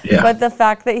 Yeah. But the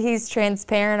fact that he's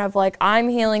transparent of like, I'm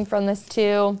healing from this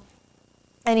too,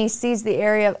 and he sees the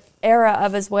error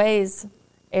of his ways.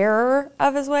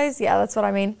 Yeah, that's what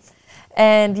I mean.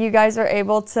 And you guys are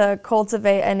able to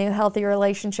cultivate a new healthy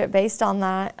relationship based on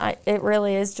that. It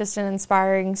really is just an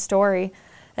inspiring story.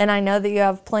 And I know that you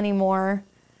have plenty more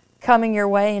coming your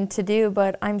way and to do,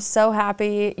 but I'm so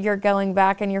happy you're going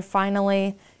back and you're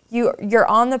finally, you're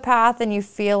on the path and you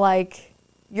feel like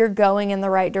you're going in the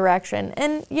right direction.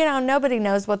 And, you know, nobody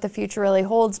knows what the future really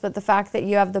holds, but the fact that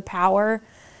you have the power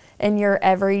in your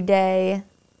everyday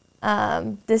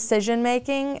decision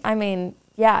making, I mean,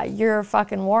 yeah, you're a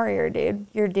fucking warrior, dude.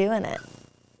 You're doing it.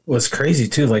 Well, it's crazy,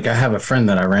 too. Like, I have a friend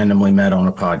that I randomly met on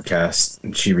a podcast,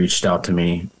 and she reached out to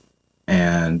me,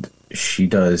 and she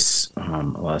does a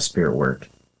lot of spirit work.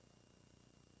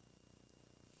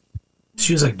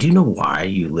 She was like, do you know why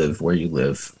you live where you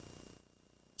live?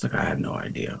 It's like, I had no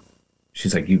idea.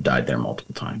 She's like, you've died there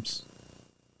multiple times.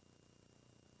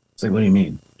 It's like, what do you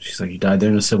mean? She's like, you died there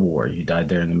in the Civil War. You died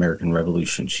there in the American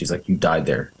Revolution. She's like, you died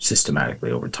there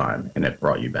systematically over time, and it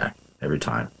brought you back every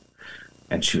time.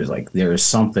 And she was like, there is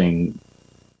something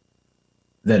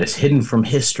that is hidden from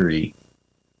history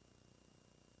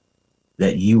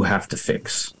that you have to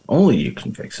fix. Only you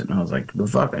can fix it. And I was like, the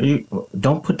fuck?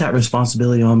 Don't put that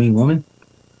responsibility on me, woman.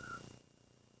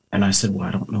 And I said, well,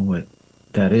 I don't know what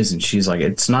that is. And she's like,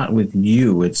 it's not with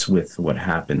you. It's with what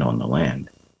happened on the land.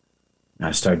 And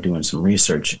I started doing some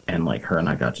research, and like her and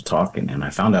I got to talking, and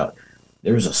I found out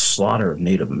there was a slaughter of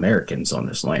Native Americans on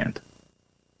this land.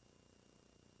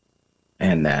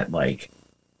 And that like,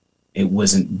 it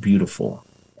wasn't beautiful.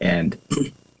 And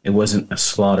it wasn't a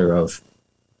slaughter of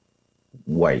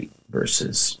white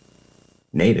versus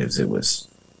natives. It was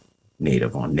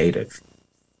native on native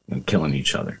and killing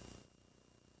each other.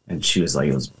 And she was like,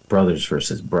 it was brothers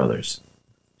versus brothers.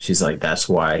 She's like, that's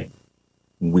why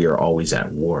we are always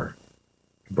at war.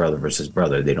 Brother versus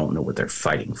brother. They don't know what they're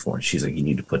fighting for. She's like, you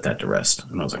need to put that to rest.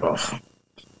 And I was like, oh,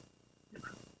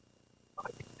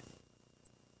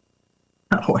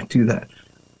 how do I do that?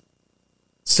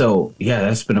 So yeah,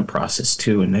 that's been a process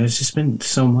too. And there's just been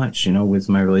so much, you know, with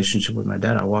my relationship with my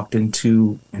dad. I walked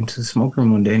into the smoke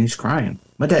room one day and he's crying.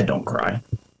 My dad don't cry.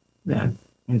 Dad,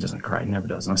 he doesn't cry. He never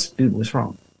does. And I said, dude, what's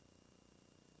wrong?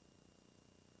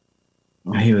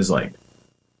 And he was like,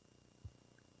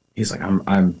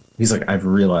 I've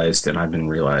realized, and I've been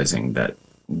realizing that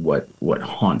what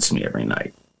haunts me every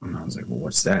night. And I was like, well,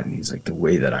 what's that? And he's like, the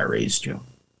way that I raised you.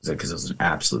 He's like, because it was an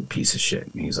absolute piece of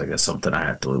shit. And he's like, that's something I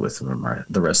have to live with for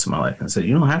the rest of my life. And I said,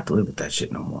 you don't have to live with that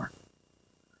shit no more.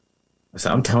 I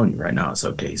said, I'm telling you right now, it's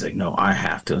okay. He's like, no, I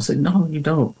have to. I said, no, you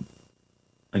don't.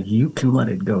 Like, you can let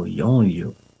it go. Only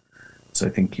you. So I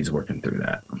think he's working through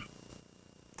that.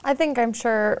 I'm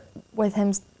sure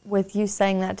with you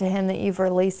saying that to him, that you've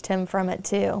released him from it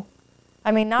too.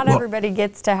 I mean, not everybody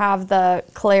gets to have the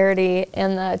clarity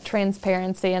and the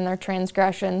transparency in their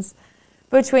transgressions,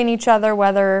 between each other,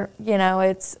 whether,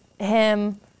 it's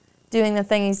him doing the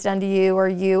thing he's done to you or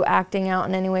you acting out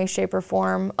in any way, shape, or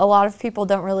form. A lot of people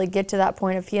don't really get to that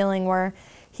point of healing where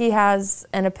he has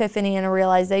an epiphany and a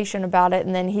realization about it,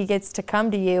 and then he gets to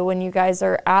come to you when you guys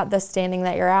are at the standing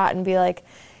that you're at and be like,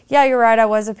 yeah, you're right, I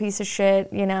was a piece of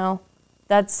shit,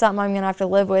 that's something I'm going to have to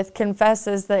live with.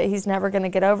 Confesses that he's never going to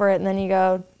get over it, and then you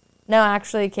go, no,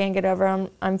 actually, you can't get over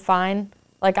it, I'm fine.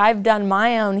 Like, I've done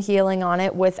my own healing on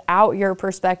it without your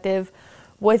perspective,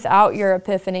 without your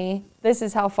epiphany. This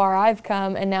is how far I've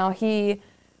come, and now he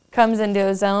comes into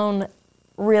his own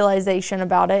realization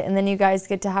about it, and then you guys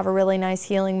get to have a really nice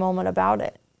healing moment about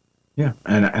it. Yeah,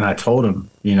 and I told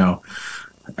him,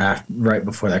 right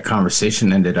before that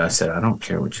conversation ended, I said, I don't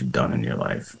care what you've done in your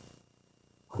life,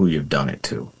 who you've done it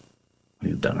to, who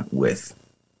you've done it with.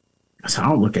 I said, I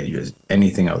don't look at you as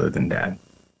anything other than dad.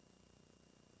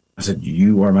 I said,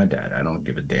 you are my dad. I don't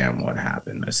give a damn what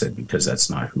happened. I said, because that's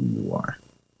not who you are.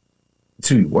 It's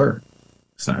who you were.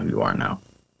 It's not who you are now.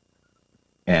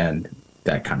 And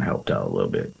that kind of helped out a little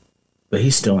bit. But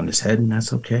he's still in his head, and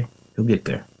that's okay. He'll get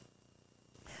there.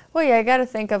 Well, yeah, I got to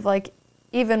think of,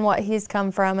 even what he's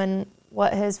come from and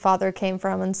what his father came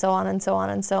from and so on and so on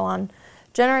and so on.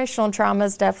 Generational trauma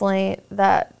is definitely,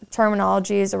 that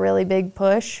terminology is a really big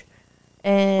push.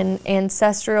 And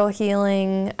ancestral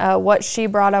healing, what she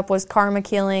brought up was karmic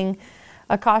healing,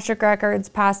 Akashic records,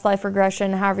 past life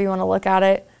regression, however you want to look at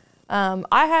it. I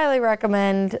highly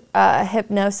recommend a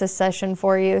hypnosis session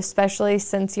for you, especially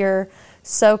since you're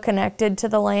so connected to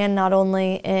the land, not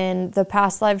only in the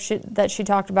past life that she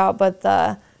talked about, but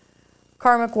the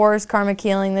karmic wars, karmic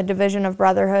healing, the division of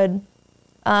brotherhood.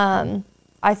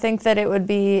 I think that it would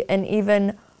be an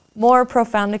even more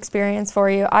profound experience for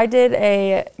you. I did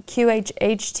a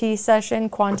QHHT session,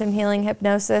 quantum healing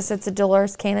hypnosis. It's a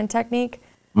Dolores Cannon technique.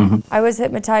 Mm-hmm. I was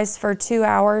hypnotized for 2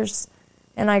 hours,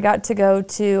 and I got to go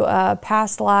to a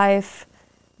past life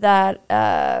that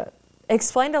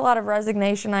explained a lot of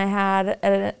resignation I had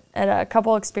at a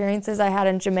couple experiences I had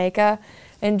in Jamaica,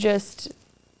 and just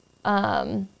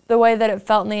the way that it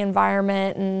felt in the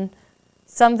environment, and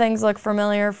some things look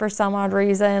familiar for some odd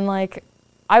reason.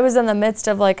 I was in the midst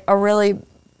of a really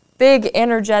big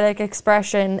energetic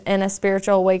expression and a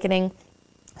spiritual awakening.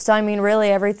 So, really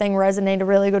everything resonated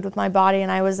really good with my body,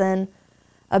 and I was in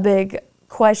a big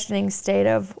questioning state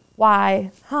of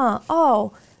why,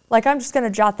 I'm just going to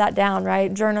jot that down,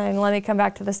 right? Journaling, let me come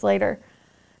back to this later.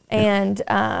 And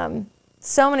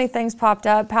so many things popped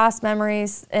up, past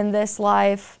memories in this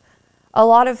life, a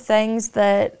lot of things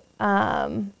that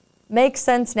make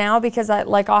sense now because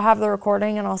I'll have the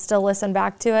recording and I'll still listen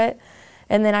back to it.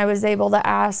 And then I was able to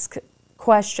ask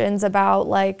questions about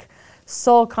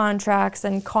soul contracts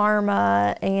and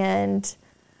karma and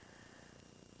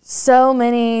so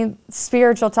many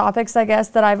spiritual topics, I guess,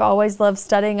 that I've always loved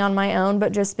studying on my own,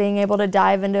 but just being able to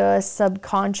dive into a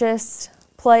subconscious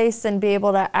place and be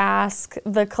able to ask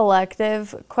the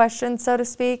collective questions, so to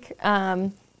speak.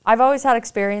 I've always had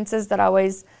experiences that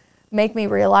always make me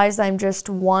realize I'm just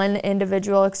one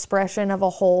individual expression of a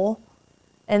whole.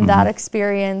 And that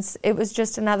experience, it was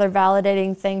just another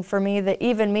validating thing for me that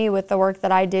even me with the work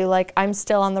that I do, I'm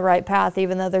still on the right path,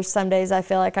 even though there's some days I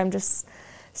feel like I'm just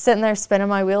sitting there spinning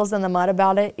my wheels in the mud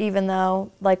about it, even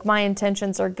though my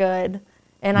intentions are good.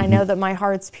 And I know that my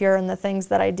heart's pure in the things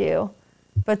that I do.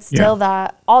 But still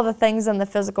that all the things in the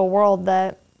physical world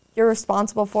that you're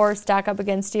responsible for stack up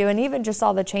against you, and even just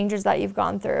all the changes that you've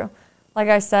gone through. Like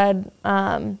I said,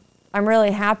 I'm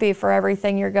really happy for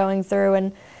everything you're going through,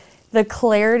 and the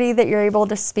clarity that you're able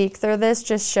to speak through this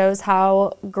just shows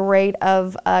how great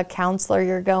of a counselor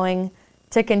you're going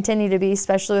to continue to be,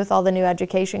 especially with all the new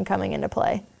education coming into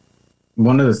play.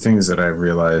 One of the things that I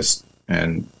realized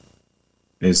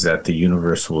is that the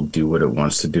universe will do what it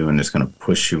wants to do, and it's going to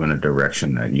push you in a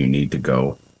direction that you need to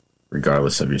go,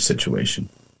 regardless of your situation.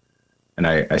 And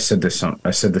I said this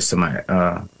to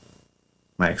my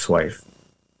my ex-wife,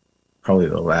 probably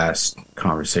the last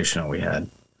conversation that we had.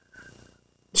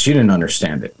 She didn't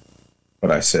understand it, but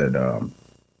I said, the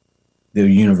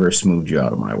universe moved you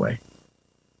out of my way.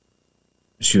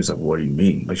 She was like, what do you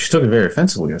mean? She took it very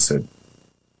offensively. I said,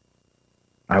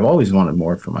 I've always wanted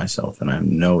more for myself, and I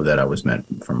know that I was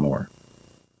meant for more.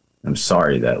 I'm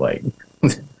sorry that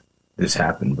this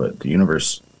happened, but the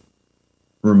universe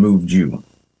removed you.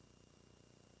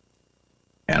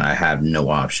 And I have no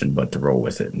option but to roll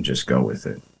with it and just go with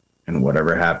it. And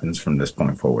whatever happens from this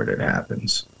point forward, it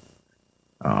happens.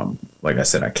 Like I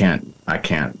said, I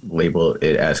can't label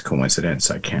it as coincidence.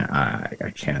 I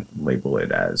can't label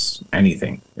it as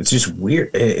anything. It's just weird.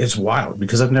 It's wild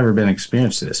because I've never been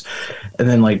experienced this. And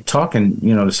then like talking,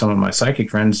 to some of my psychic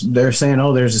friends, they're saying,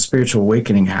 oh, there's a spiritual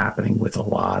awakening happening with a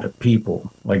lot of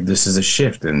people. Like this is a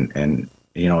shift, and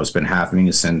it's been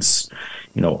happening since,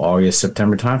 August,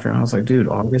 September timeframe. I was like, dude,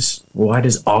 August, why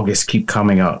does August keep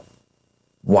coming up?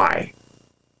 Why?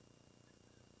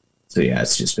 So yeah,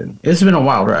 it's been a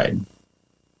wild ride.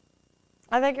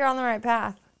 I think you're on the right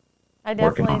path. I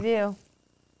definitely do.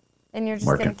 And you're just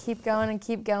going to keep going and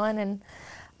keep going. And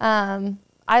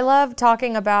I love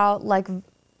talking about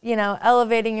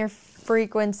elevating your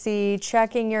frequency,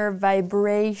 checking your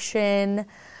vibration,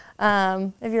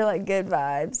 if you're like good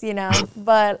vibes,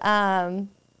 but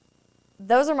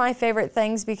those are my favorite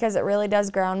things because it really does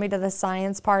ground me to the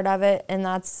science part of it. And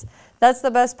that's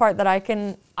the best part that I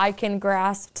can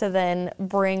grasp to then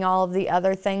bring all of the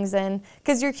other things in.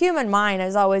 Because your human mind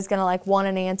is always going to want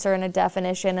an answer and a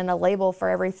definition and a label for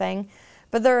everything.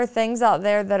 But there are things out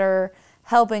there that are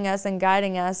helping us and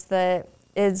guiding us that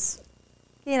is,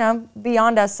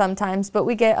 beyond us sometimes. But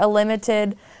we get a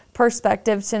limited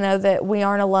perspective to know that we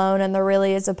aren't alone and there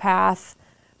really is a path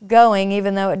going,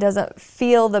 even though it doesn't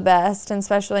feel the best, and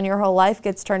especially when your whole life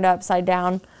gets turned upside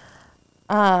down.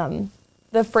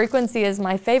 The frequency is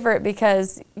my favorite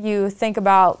because you think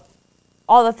about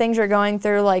all the things you're going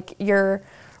through, like you're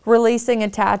releasing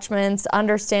attachments,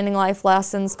 understanding life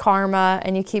lessons, karma,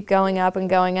 and you keep going up and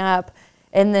going up.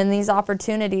 And then these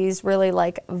opportunities really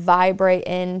vibrate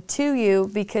into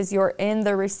you because you're in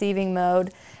the receiving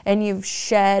mode and you've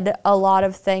shed a lot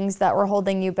of things that were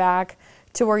holding you back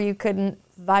to where you couldn't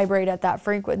vibrate at that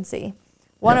frequency.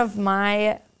 One of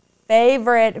my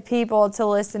favorite people to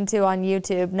listen to on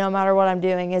YouTube, no matter what I'm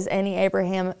doing, is any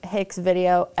Abraham Hicks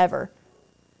video ever.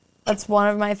 That's one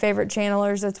of my favorite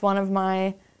channelers. It's one of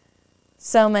my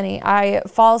so many. I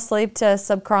fall asleep to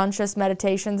subconscious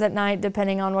meditations at night,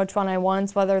 depending on which one I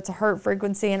want, whether it's a hurt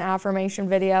frequency, an affirmation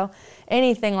video,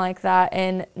 anything like that.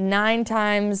 And 9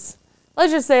 times,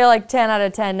 let's just say 10 out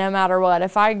of 10, no matter what,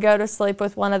 if I go to sleep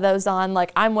with one of those on,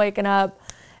 I'm waking up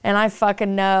and I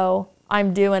fucking know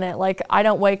I'm doing it. I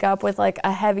don't wake up with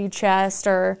a heavy chest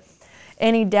or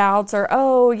any doubts or,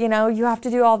 you have to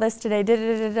do all this today.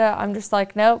 I'm just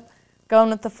nope,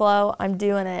 going with the flow. I'm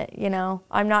doing it.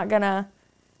 I'm not gonna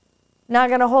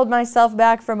hold myself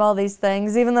back from all these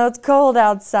things, even though it's cold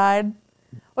outside.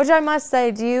 Which I must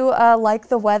say, do you like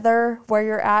the weather where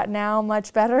you're at now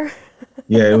much better?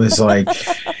 Yeah, it was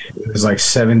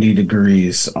 70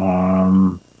 degrees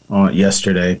on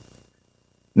yesterday.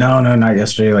 No, not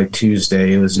yesterday,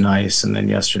 Tuesday. It was nice, and then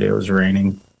yesterday it was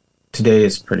raining. Today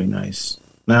it's pretty nice.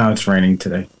 No, it's raining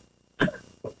today.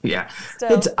 Yeah.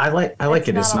 Still, I like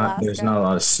it. It's not there's not a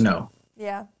lot of snow.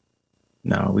 Yeah.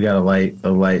 No, we got a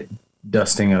light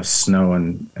dusting of snow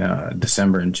in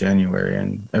December and January,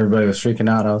 and everybody was freaking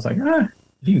out. I was like,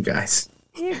 you guys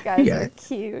are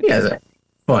cute. You guys are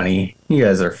funny. You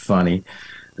guys are funny.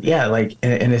 Yeah,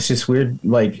 and it's just weird,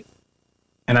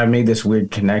 and I made this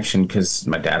weird connection because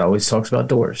my dad always talks about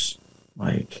doors,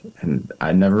 and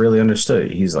I never really understood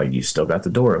it. He's like, you still got the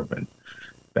door open.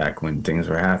 Back when things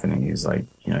were happening, he's like,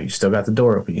 you still got the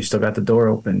door open. You still got the door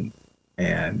open.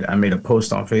 And I made a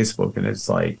post on Facebook, and it's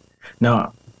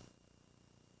no,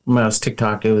 when I was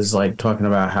TikTok, it was talking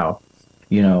about how,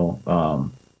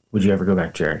 would you ever go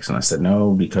back to Eric's? And I said,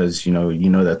 no, because,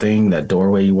 that thing, that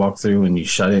doorway you walk through and you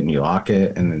shut it and you lock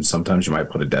it. And then sometimes you might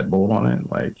put a deadbolt on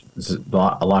it. This is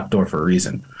a locked door for a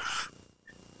reason.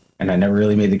 And I never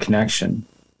really made the connection.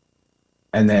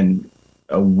 And then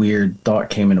a weird thought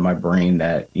came into my brain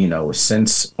that,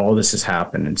 since all this has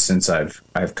happened and since I've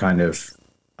kind of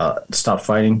stopped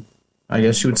fighting, I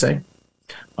guess you would say,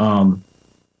 when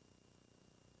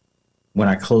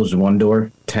I closed one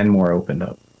door, 10 more opened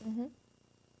up.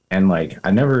 And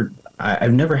I've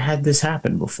never had this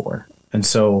happen before. And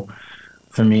so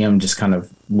for me, I'm just kind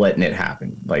of letting it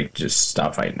happen. Just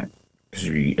stop fighting it. Because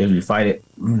if you fight it,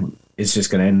 it's just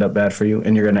going to end up bad for you.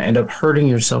 And you're going to end up hurting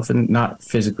yourself, and not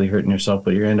physically hurting yourself,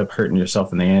 but you're going to end up hurting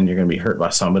yourself in the end. You're going to be hurt by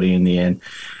somebody in the end.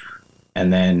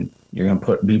 And then you're going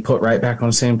to be put right back on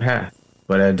the same path,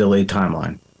 but at a delayed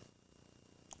timeline.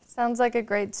 Sounds like a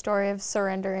great story of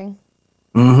surrendering.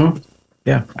 Mm-hmm.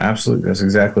 Yeah, absolutely. That's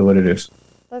exactly what it is.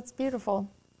 That's beautiful.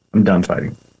 I'm done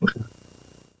fighting.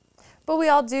 But we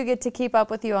all do get to keep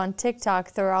up with you on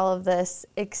TikTok through all of this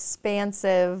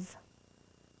expansive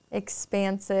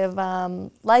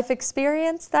life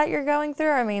experience that you're going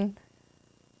through. I mean,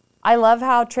 I love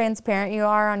how transparent you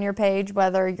are on your page,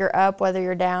 whether you're up, whether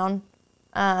you're down.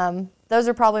 Those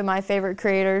are probably my favorite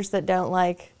creators that don't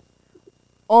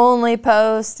only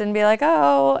post and be like,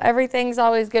 oh, everything's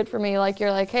always good for me. Like,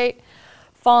 you're like, hey,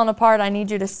 falling apart, I need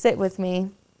you to sit with me.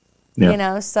 Yeah. You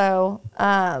know, so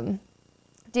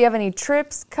do you have any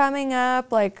trips coming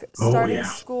up, like starting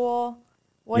school?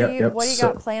 What do you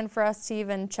got planned for us to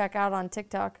even check out on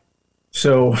TikTok?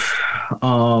 So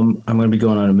I'm going to be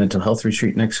going on a mental health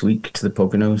retreat next week to the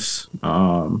Poconos.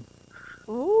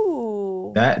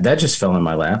 Ooh. That just fell in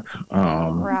my lap.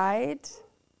 Right.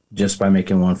 Just by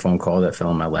making one phone call, that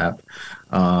fell in my lap.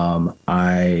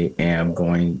 I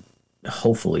am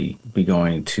hopefully be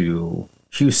going to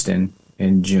Houston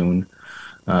in June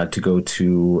to go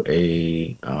to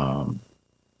a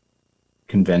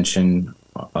convention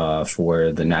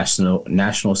for the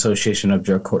National Association of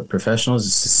Drug Court Professionals.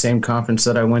 It's the same conference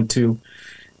that I went to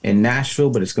in Nashville,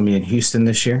 but it's going to be in Houston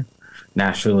this year.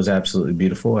 Nashville is absolutely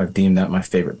beautiful. I've deemed that my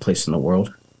favorite place in the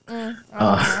world. I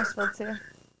love Nashville too.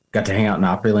 Got to hang out in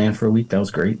Opryland for a week. That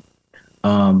was great.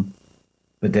 But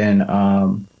then,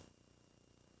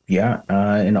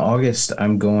 in August,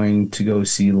 I'm going to go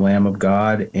see Lamb of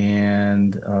God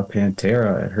and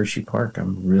Pantera at Hershey Park.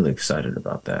 I'm really excited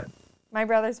about that. My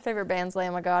brother's favorite band's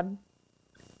Lamb of God.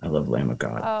 I love Lamb of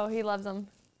God. Oh, he loves them.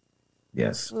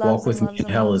 Yes. Walk With Me in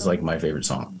Hell is like my favorite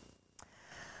song.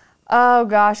 Oh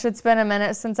gosh, it's been a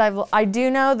minute since I do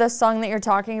know the song that you're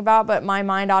talking about, but my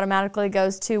mind automatically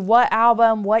goes to what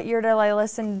album, what year did I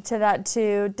listen to that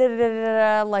to,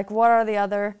 like what are the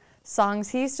other songs.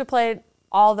 He used to play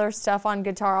all their stuff on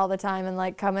guitar all the time and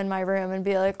like come in my room and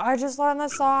be like, I just learned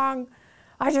this song,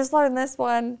 I just learned this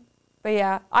one. But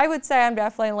yeah, I would say I'm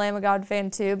definitely a Lamb of God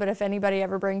fan too, but if anybody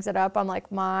ever brings it up, I'm like,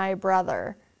 my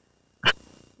brother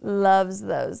loves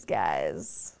those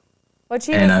guys. Which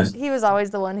he was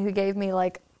always the one who gave me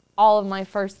like all of my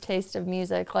first taste of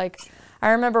music. Like I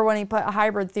remember when he put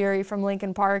Hybrid Theory from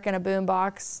Linkin Park in a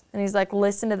boombox and he's like,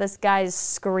 listen to this guy's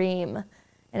scream.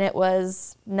 And it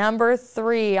was number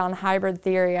 3 on Hybrid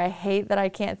Theory. I hate that I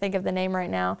can't think of the name right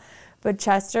now. But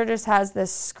Chester just has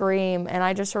this scream. And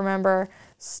I just remember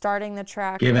starting the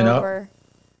track Giving over. Up?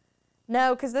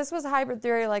 No, because this was Hybrid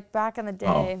Theory like back in the day.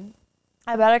 Oh.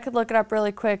 I bet I could look it up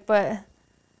really quick, but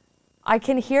I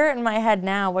can hear it in my head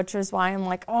now, which is why I'm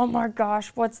like, oh my gosh,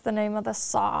 what's the name of the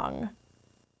song?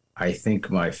 I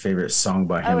think my favorite song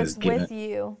by him is With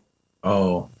You.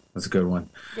 Oh, that's a good one.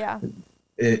 Yeah.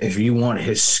 If you want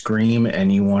his scream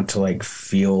and you want to like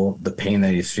feel the pain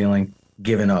that he's feeling,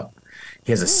 Giving Up.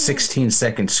 He has a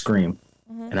 16-second scream.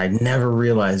 And I never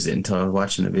realized it until I was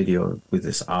watching a video with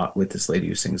this lady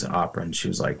who sings opera, and she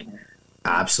was like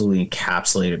absolutely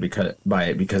encapsulated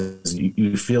because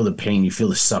you feel the pain, you feel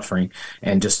the suffering,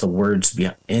 and just the words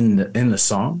in the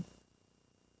song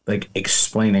like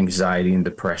explain anxiety and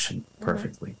depression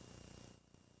perfectly.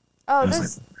 Oh,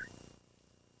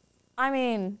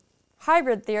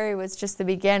 Hybrid Theory was just the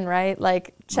begin, right?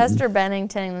 Like Chester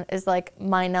Bennington is like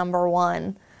my number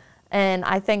one. And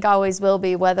I think always will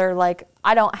be, whether like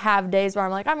I don't have days where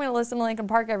I'm like, I'm going to listen to Linkin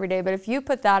Park every day. But if you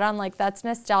put that on, like that's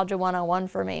nostalgia 101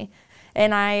 for me.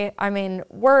 And I mean,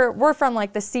 we're from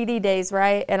like the CD days,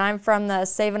 right? And I'm from the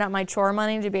saving up my chore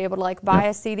money to be able to like buy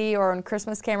a CD, or when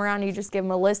Christmas came around, you just give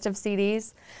them a list of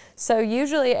CDs. So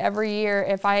usually every year,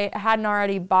 if I hadn't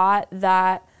already bought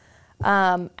that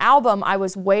album, I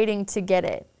was waiting to get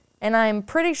it. And I'm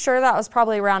pretty sure that was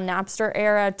probably around Napster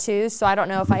era too. So I don't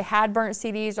know if I had burnt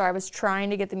CDs or I was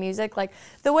trying to get the music. Like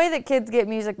the way that kids get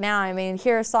music now, I mean,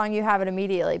 hear a song, you have it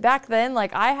immediately. Back then,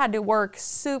 like I had to work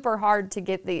super hard to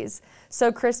get these.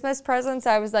 So Christmas presents,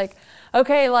 I was like,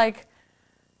 okay, like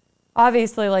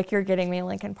obviously like you're getting me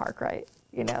Linkin Park, right?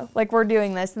 You know, like we're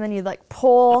doing this. And then you'd like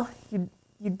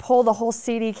you'd pull the whole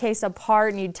CD case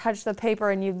apart and you'd touch the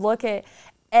paper and you'd look at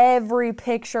every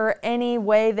picture, any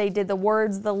way they did the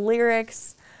words, the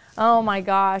lyrics. Oh my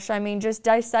gosh. I mean, just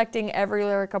dissecting every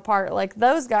lyric apart. Like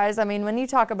those guys, I mean, when you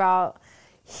talk about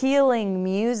healing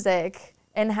music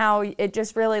and how it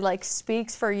just really like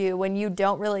speaks for you when you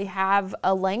don't really have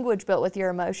a language built with your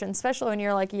emotions, especially when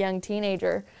you're like a young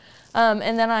teenager.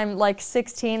 And then I'm like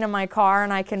 16 in my car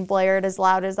and I can blare it as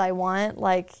loud as I want.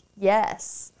 Like,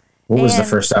 yes. What was the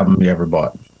first album you ever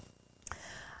bought?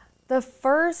 The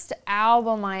first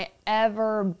album I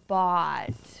ever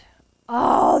bought.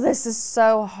 Oh, this is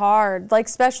so hard. Like,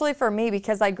 especially for me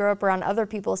because I grew up around other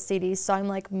people's CDs. So I'm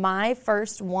like, my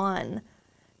first one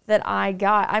that I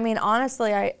got. I mean,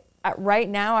 honestly, right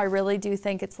now, I really do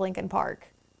think it's Linkin Park.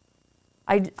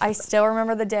 I still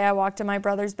remember the day I walked in my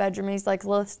brother's bedroom. He's like,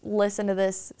 listen to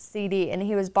this CD. And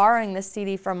he was borrowing this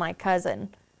CD from my cousin.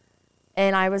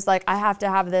 And I was like, I have to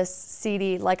have this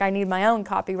CD. Like, I need my own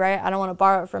copy, right? I don't want to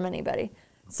borrow it from anybody.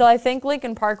 So I think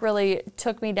Linkin Park really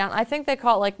took me down. I think they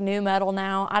call it like new metal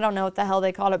now. I don't know what the hell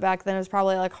they called it back then. It was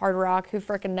probably like hard rock. Who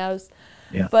freaking knows?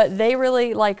 Yeah. But they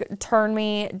really like turned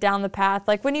me down the path.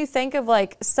 Like when you think of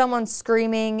like someone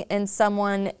screaming and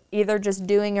someone either just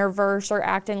doing a verse or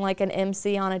acting like an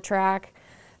MC on a track,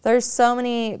 there's so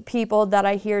many people that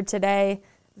I hear today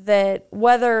that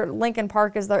whether Linkin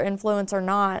Park is their influence or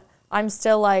not, I'm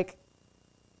still like,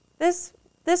 this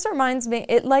reminds me,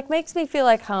 it like makes me feel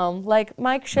like home. Like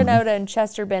Mike Shinoda and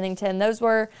Chester Bennington, those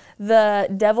were the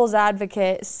devil's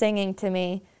advocate singing to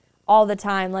me all the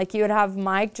time. Like you would have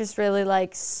Mike just really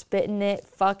like spitting it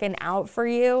fucking out for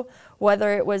you,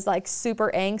 whether it was like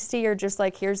super angsty or just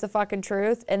like, here's the fucking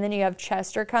truth. And then you have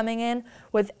Chester coming in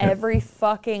with every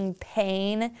fucking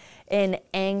pain and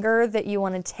anger that you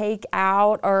want to take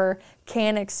out or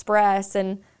can't express.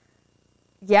 And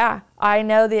yeah, I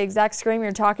know the exact scream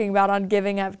you're talking about on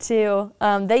Giving Up too.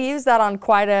 They use that on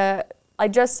I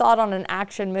just saw it on an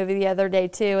action movie the other day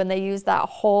too, and they used that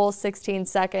whole 16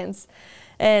 seconds.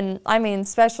 And I mean,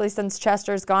 especially since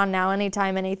Chester's gone now,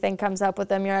 anytime anything comes up with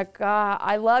them, you're like,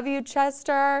 I love you,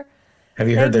 Chester. Have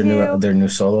you heard their new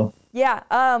solo? Yeah.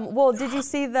 Well, did you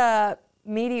see the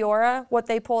Meteora, what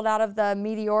they pulled out of the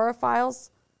Meteora files?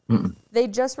 Mm-mm. They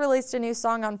just released a new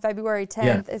song on February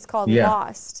 10th. Yeah. It's called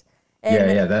Lost.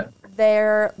 And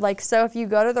they're like, so if you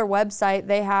go to their website,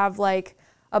 they have like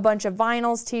a bunch of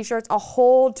vinyls, t-shirts, a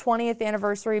whole 20th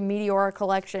anniversary Meteora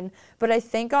collection. But I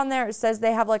think on there it says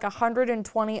they have like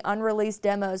 120 unreleased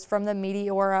demos from the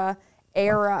Meteora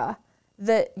era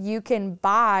that you can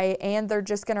buy, and they're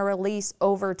just going to release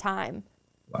over time.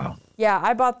 Wow. Yeah,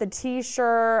 I bought the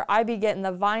t-shirt. I be getting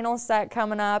the vinyl set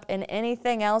coming up, and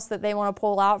anything else that they want to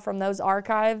pull out from those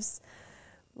archives,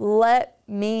 let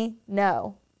me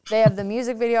know. They have the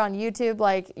music video on YouTube.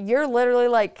 Like, you're literally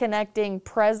like connecting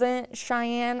present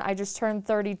Cheyenne. I just turned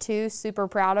 32, super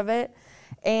proud of it.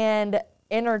 And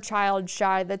inner child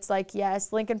Shy that's like,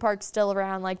 yes, Linkin Park's still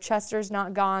around. Like, Chester's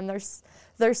not gone.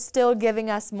 They're still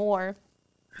giving us more.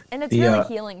 And it's really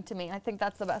healing to me. I think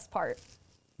that's the best part.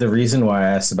 The reason why I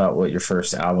asked about what your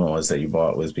first album was that you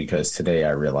bought was because today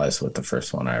I realized what the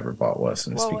first one I ever bought was.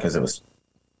 And it's because it was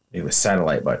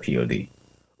Satellite by POD.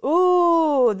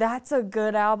 Ooh, that's a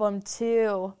good album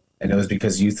too. And it was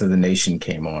because Youth of the Nation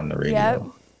came on the radio. Yep.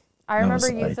 I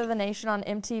remember Youth of the Nation on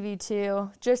MTV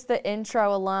too. Just the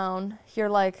intro alone,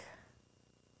 you're like,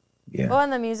 yeah. Well,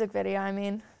 in the music video, I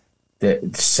mean.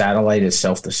 The Satellite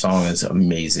itself, the song is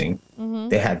amazing. Mm-hmm.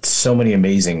 They had so many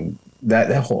amazing,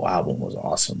 that whole album was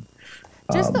awesome.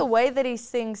 Just the way that he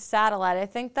sings Satellite, I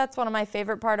think that's one of my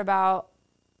favorite part about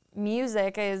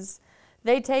music is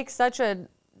they take such a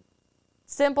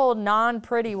simple,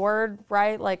 non-pretty word,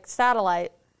 right? Like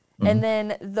satellite. Mm-hmm. And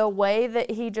then the way that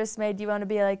he just made you want to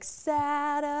be like,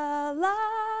 satellite.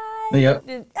 Yep.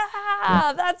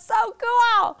 That's so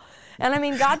cool. And I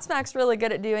mean, Godsmack's really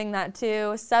good at doing that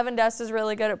too. Seven Dust is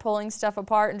really good at pulling stuff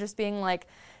apart and just being like,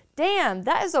 damn,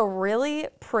 that is a really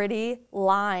pretty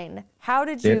line. How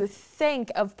did you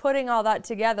think of putting all that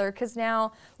together? Because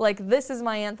now, like, this is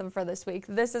my anthem for this week.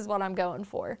 This is what I'm going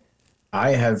for.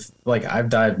 I've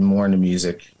dived more into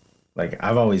music. Like,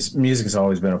 music has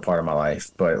always been a part of my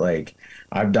life, but like,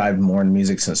 I've dived more into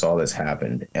music since all this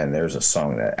happened. And there's a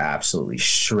song that absolutely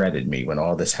shredded me when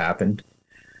all this happened.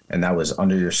 And that was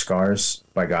Under Your Scars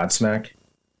by Godsmack.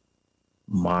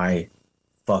 My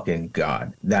fucking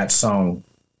God. That song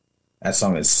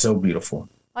is so beautiful.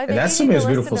 I think that's the most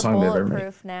beautiful song they've ever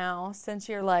made. Now, since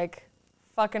you're like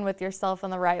fucking with yourself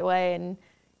in the right way and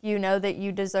you know that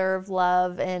you deserve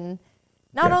love, and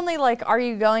not only like are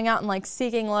you going out and like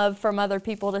seeking love from other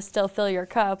people to still fill your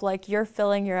cup, like you're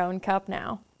filling your own cup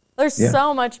now. There's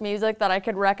so much music that I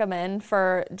could recommend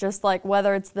for just like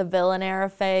whether it's the villain era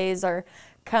phase or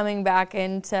coming back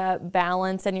into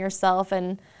balance in yourself.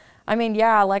 And I mean,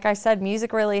 yeah, like I said,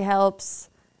 music really helps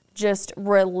just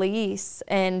release.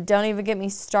 And don't even get me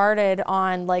started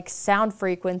on like sound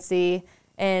frequency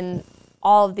and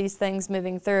all of these things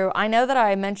moving through. I know that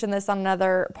I mentioned this on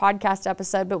another podcast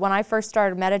episode, but when I first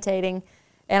started meditating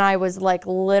and I was like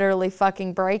literally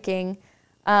fucking breaking,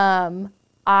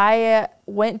 I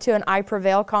went to an I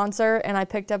Prevail concert and I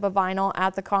picked up a vinyl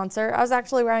at the concert. I was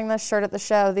actually wearing this shirt at the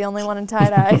show, the only one in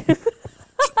tie-dye.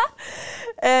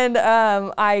 And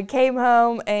I came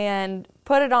home and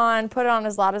put it on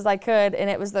as loud as I could, and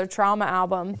it was their Trauma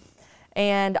album.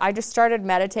 And I just started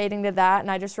meditating to that, and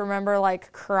I just remember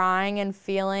like crying and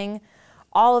feeling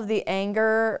all of the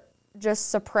anger, just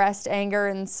suppressed anger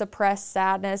and suppressed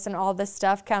sadness and all this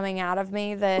stuff coming out of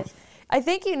me that I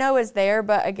think you know is there,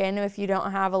 but again, if you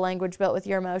don't have a language built with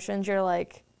your emotions, you're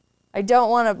like, I don't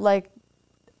want to like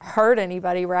hurt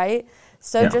anybody, right?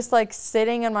 So just like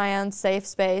sitting in my own safe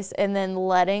space and then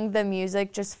letting the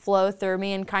music just flow through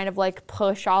me and kind of like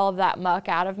push all of that muck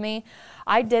out of me.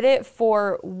 I did it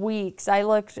for weeks. I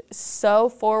looked so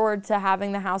forward to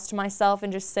having the house to myself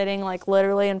and just sitting like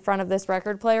literally in front of this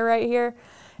record player right here.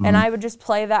 And I would just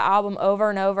play that album over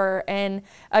and over. And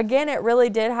again, it really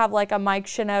did have like a Mike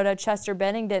Shinoda, Chester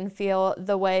Bennington feel,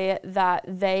 the way that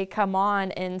they come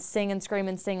on and sing and scream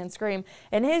and sing and scream.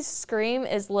 And his scream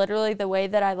is literally the way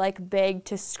that I like beg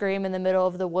to scream in the middle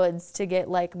of the woods to get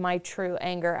like my true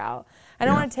anger out. I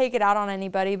don't want to take it out on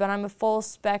anybody, but I'm a full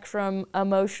spectrum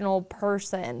emotional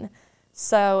person.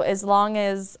 So as long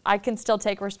as I can still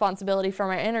take responsibility for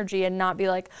my energy and not be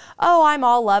like, oh, I'm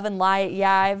all love and light.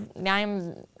 Yeah,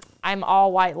 I'm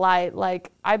all white light.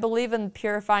 Like, I believe in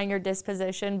purifying your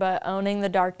disposition, but owning the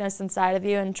darkness inside of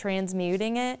you and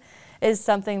transmuting it is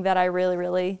something that I really,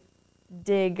 really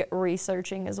dig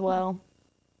researching as well.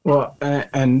 Well,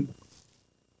 and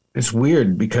it's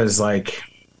weird because, like,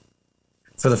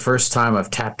 for the first time,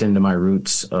 I've tapped into my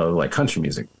roots of, like, country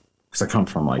music because I come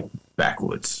from, like,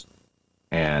 backwoods.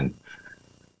 And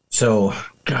so,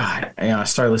 God, I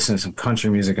started listening to some country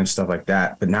music and stuff like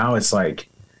that. But now it's like,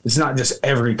 it's not just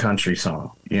every country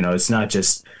song, it's not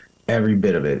just every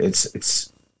bit of it.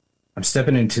 I'm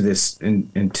stepping into this,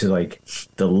 into like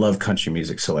the love country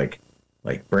music. So like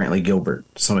Brantley Gilbert,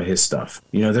 some of his stuff,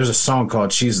 there's a song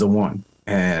called She's the One.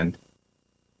 And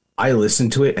I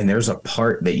listened to it and there's a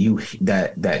part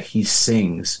that he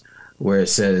sings where it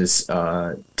says,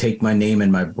 take my name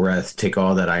and my breath, take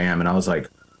all that I am. And I was like,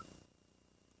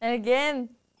 and again,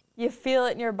 you feel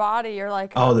it in your body. You're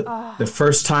like, the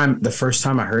first time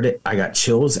I heard it, I got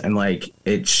chills and like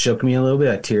it shook me a little bit.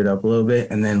 I teared up a little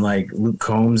bit. And then like Luke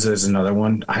Combs, there's another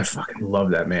one. I fucking love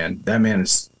that man. That man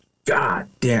is, God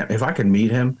damn. If I could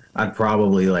meet him, I'd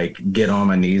probably like get on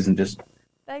my knees and just.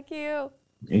 Thank you.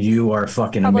 You are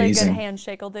fucking probably amazing. A good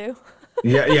handshake will do.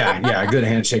 Yeah. A good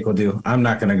handshake will do. I'm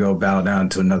not gonna go bow down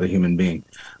to another human being.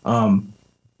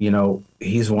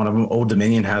 He's one of them. Old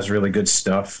Dominion has really good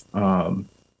stuff.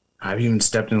 I've even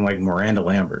stepped in like Miranda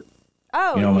Lambert.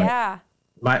 Oh, yeah.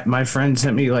 My friend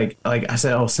sent me like I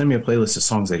said, oh, send me a playlist of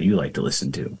songs that you like to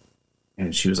listen to.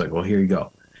 And she was like, well, here you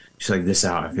go. She's like, this is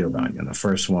how I feel about you. And the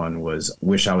first one was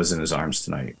Wish I Was in His Arms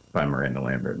Tonight by Miranda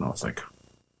Lambert. And I was like,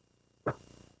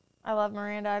 I love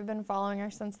Miranda. I've been following her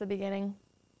since the beginning.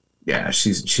 Yeah,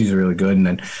 she's really good. And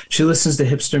then she listens to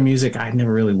hipster music. I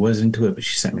never really was into it, but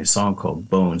she sent me a song called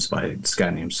Bones by this guy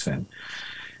named Sven.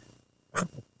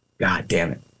 God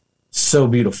damn it. So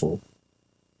beautiful.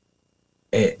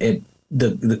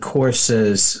 The chorus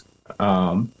says,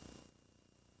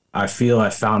 I feel I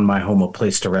found my home, a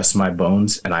place to rest my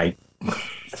bones, and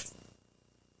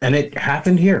it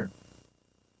happened here.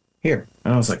 And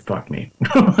I was like, fuck me.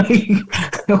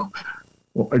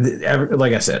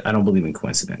 Like I said, I don't believe in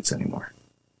coincidence anymore.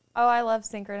 Oh, I love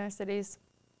synchronicities.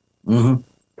 Mm-hmm.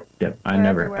 Yep, I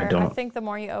don't. I think the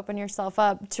more you open yourself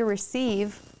up to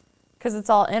receive, because it's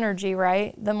all energy,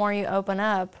 right? The more you open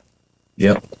up.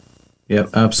 Yep,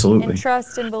 absolutely. And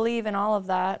trust and believe in all of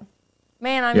that.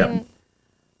 Man, I mean,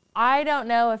 I don't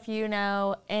know if you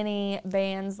know any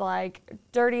bands like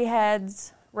Dirty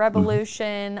Heads,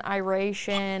 Revolution,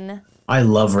 Iration. I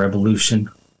love Revolution.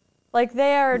 Like,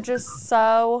 they are just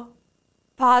so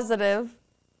positive.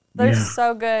 They're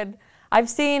so good. I've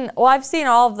seen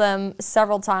all of them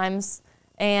several times,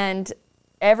 and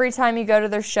every time you go to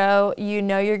their show,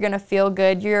 you're going to feel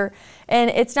good. And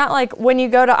it's not like when you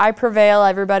go to I Prevail,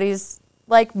 everybody's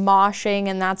like moshing,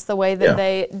 and that's the way that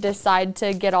they decide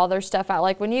to get all their stuff out.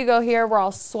 Like, when you go here, we're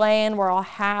all swaying, we're all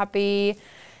happy.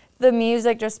 The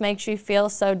music just makes you feel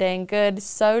so dang good.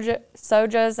 Soja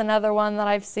is another one that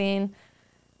I've seen.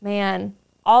 Man,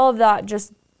 all of that,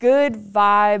 just good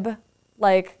vibe.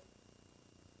 Like,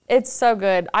 it's so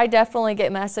good. I definitely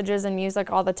get messages and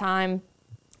music all the time,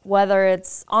 whether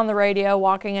it's on the radio,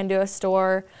 walking into a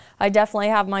store. I definitely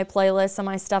have my playlists and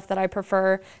my stuff that I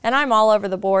prefer. And I'm all over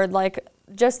the board. Like,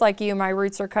 just like you, my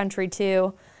roots are country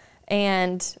too.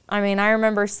 And I mean, I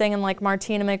remember singing like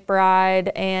Martina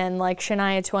McBride and like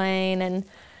Shania Twain and,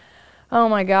 oh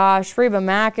my gosh, Reba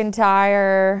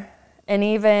McEntire, and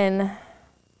even,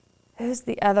 who's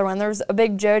the other one? There was a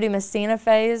big Jody Messina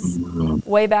phase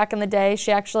way back in the day.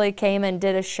 She actually came and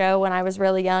did a show when I was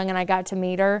really young, and I got to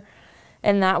meet her.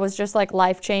 And that was just like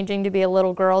life-changing, to be a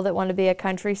little girl that wanted to be a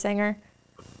country singer.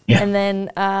 Yeah. And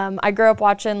then I grew up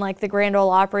watching like the Grand Ole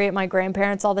Opry at my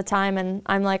grandparents' all the time, and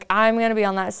I'm like, I'm going to be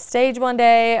on that stage one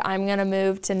day. I'm going to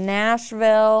move to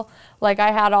Nashville. Like,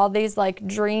 I had all these like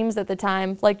dreams at the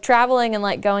time. Like, traveling and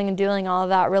like going and doing all of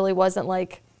that really wasn't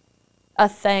like a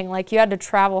thing. Like, you had to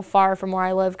travel far from where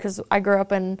I live, because I grew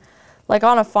up in like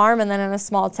on a farm and then in a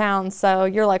small town. So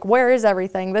you're like, where is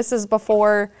everything? This is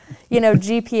before,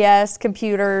 GPS,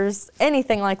 computers,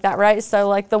 anything like that, right? So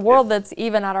like the world that's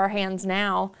even at our hands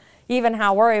now, even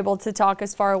how we're able to talk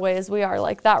as far away as we are,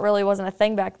 like that really wasn't a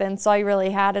thing back then. So all you really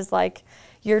had is like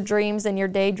your dreams and your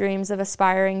daydreams of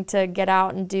aspiring to get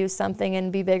out and do something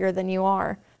and be bigger than you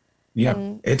are. Yeah,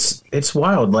 and it's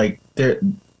wild. Like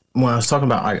when I was talking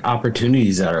about like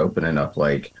opportunities that are opening up,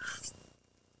 like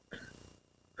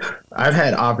I've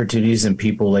had opportunities and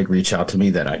people like reach out to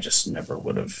me that I just never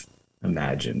would have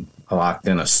imagined. I locked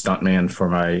in a stuntman for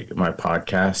my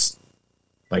podcast,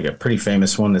 like a pretty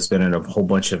famous one that's been in a whole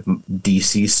bunch of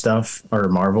DC stuff or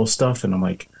Marvel stuff, and I'm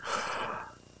like,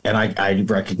 and I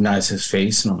recognize his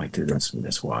face, and I'm like, dude,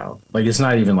 that's wild. Like, it's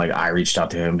not even like I reached out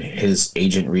to him. His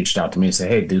agent reached out to me and said,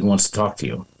 hey, dude wants to talk to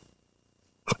you.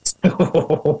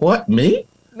 What, me?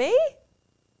 Me?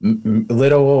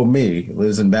 Little old me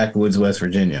lives in backwoods, West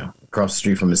Virginia, across the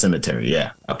street from a cemetery.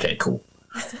 Yeah. Okay, cool.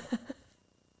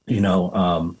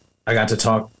 I got to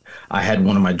talk. I had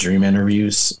one of my dream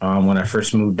interviews when I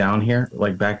first moved down here,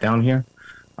 like back down here.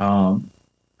 I'm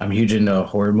huge into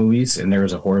horror movies, and there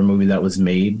was a horror movie that was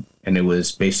made, and it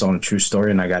was based on a true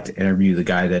story, and I got to interview the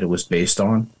guy that it was based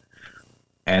on.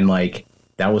 And like,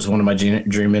 that was one of my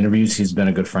dream interviews. He's been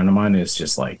a good friend of mine. It's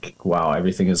just like, wow,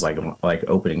 everything is like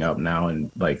opening up now,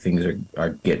 and like things are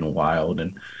getting wild,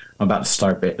 and I'm about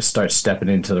to start stepping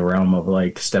into the realm of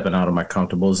like stepping out of my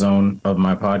comfortable zone of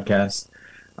my podcast.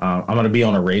 I'm going to be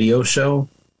on a radio show,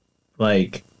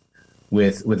 like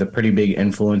with a pretty big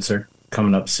influencer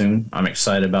coming up soon. I'm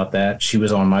excited about that. She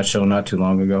was on my show not too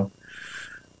long ago.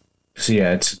 So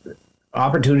yeah,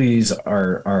 opportunities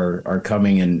are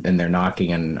coming and they're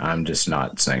knocking, and I'm just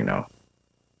not saying no.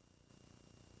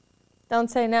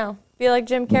 Don't say no. Be like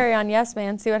Jim Carrey on Yes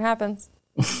Man. See what happens.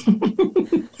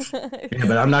 Yeah,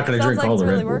 but I'm not going to drink all the Red Bull. Sounds like it's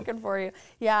really working for you.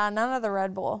 Yeah, none of the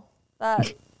Red Bull.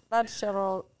 That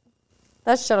shit'll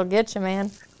get you,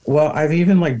 man. Well, I've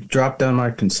even like dropped down my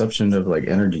consumption of like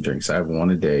energy drinks. I have one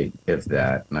a day, if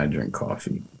that, and I drink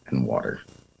coffee and water.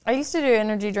 I used to do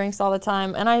energy drinks all the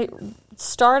time, and I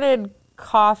started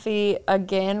coffee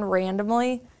again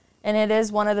randomly, and it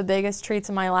is one of the biggest treats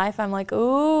in my life. I'm like,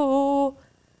 ooh.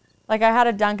 Like I had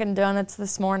a Dunkin' Donuts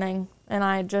this morning, and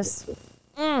I just,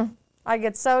 I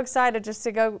get so excited just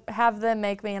to go have them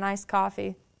make me an iced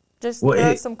coffee. Just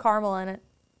throw some caramel in it.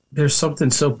 There's something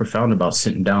so profound about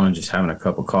sitting down and just having a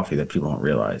cup of coffee that people don't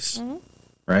realize,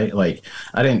 right? Like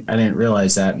I didn't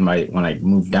realize that when I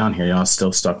moved down here. I was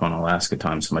still stuck on Alaska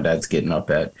time, so my dad's getting up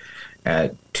at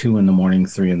 2 a.m,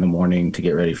 3 a.m. to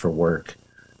get ready for work,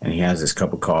 and he has this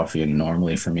cup of coffee. And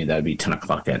normally for me that'd be 10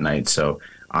 o'clock at night, so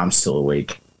I'm still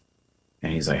awake.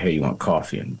 And he's like, "Hey, you want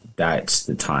coffee?" And that's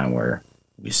the time where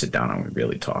we sit down and we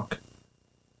really talk.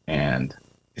 And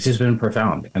it's just been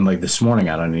profound. And like this morning,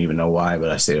 I don't even know why,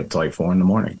 but I stayed up till like 4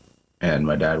 a.m. And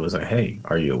my dad was like, "Hey,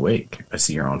 are you awake? I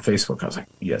see you're on Facebook." I was like,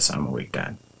 "Yes, I'm awake,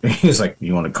 Dad." He was like,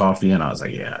 "You want a coffee?" And I was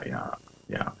like,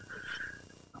 yeah.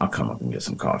 I'll come up and get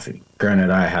some coffee.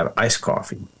 Granted, I have iced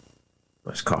coffee,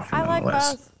 but it's coffee nonetheless. I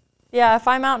like both. Yeah, if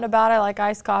I'm out and about, I like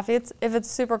iced coffee. If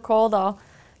it's super cold, I'll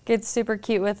get super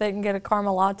cute with it and get a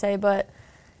caramel latte. But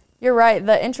you're right,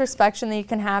 the introspection that you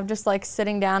can have just like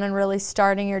sitting down and really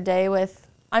starting your day with,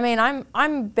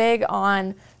 I'm big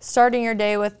on starting your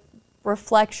day with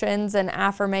reflections and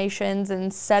affirmations,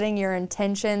 and setting your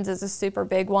intentions is a super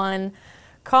big one.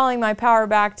 Calling my power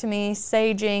back to me,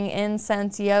 saging,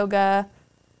 incense, yoga,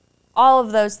 all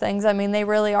of those things. They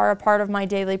really are a part of my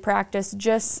daily practice,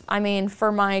 just,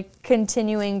 for my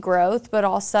continuing growth, but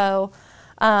also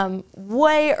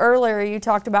way earlier you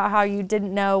talked about how you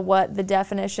didn't know what the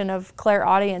definition of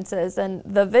clairaudience is, and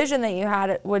the vision that you had,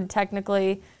 it would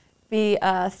technically be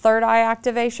a third eye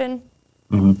activation.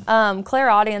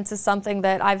 Clairaudience is something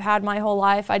that I've had my whole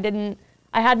life. I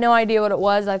had no idea what it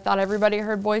was. I thought everybody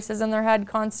heard voices in their head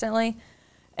constantly.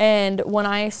 And when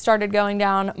I started going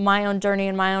down my own journey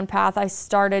and my own path, I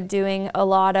started doing a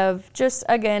lot of just,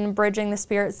 again, bridging the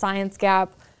spirit science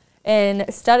gap, and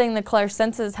studying the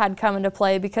clairsenses had come into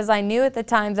play, because I knew at the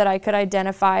time that I could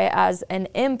identify as an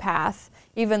empath,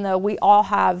 even though we're all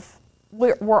empaths,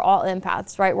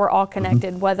 right? We're all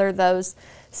connected, whether those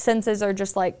senses are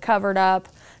just like covered up,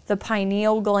 the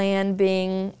pineal gland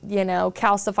being,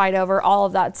 calcified over, all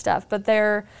of that stuff. But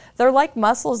they're like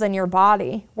muscles in your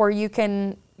body, where you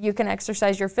can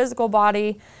exercise your physical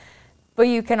body, but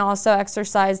you can also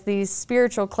exercise these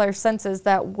spiritual clairsenses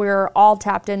that we're all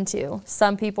tapped into.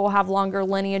 Some people have longer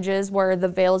lineages where the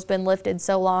veil's been lifted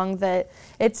so long that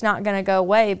it's not going to go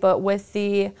away. But with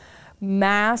the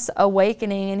mass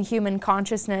awakening in human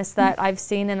consciousness that I've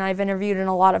seen, and I've interviewed in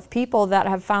a lot of people that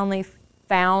have finally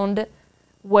found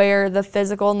where the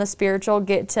physical and the spiritual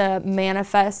get to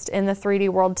manifest in the 3D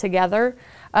world together.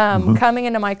 Coming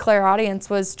into my clairaudience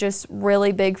was just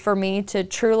really big for me to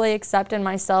truly accept in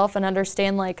myself and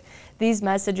understand like these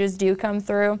messages do come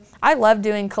through. I love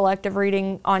doing collective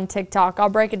reading on TikTok. I'll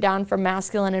break it down from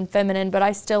masculine and feminine, but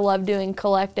I still love doing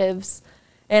collectives.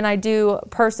 And I do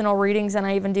personal readings, and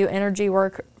I even do energy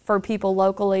work for people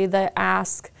locally that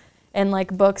ask and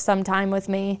like book some time with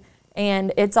me.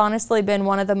 And it's honestly been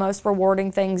one of the most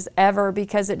rewarding things ever,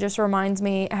 because it just reminds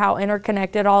me how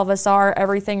interconnected all of us are.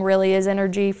 Everything really is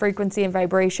energy, frequency, and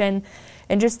vibration.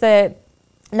 And just that,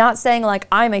 not saying like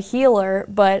I'm a healer,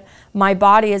 but my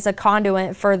body is a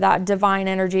conduit for that divine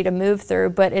energy to move through.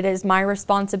 But it is my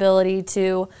responsibility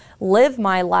to live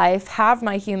my life, have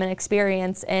my human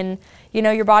experience. And, you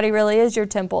know, your body really is your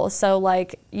temple. So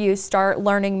like you start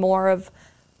learning more of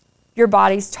your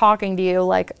body's talking to you,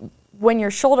 like, when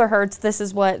your shoulder hurts, this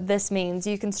is what this means.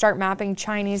 You can start mapping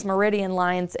Chinese meridian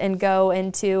lines and go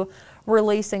into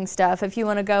releasing stuff. If you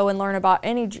want to go and learn about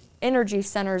energy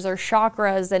centers or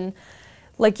chakras, and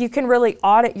like you can really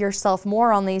audit yourself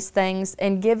more on these things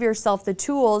and give yourself the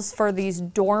tools for these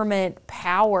dormant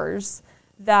powers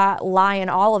that lie in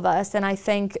all of us. And I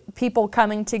think people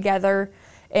coming together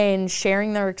and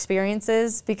sharing their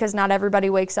experiences, because not everybody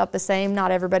wakes up the same,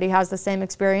 not everybody has the same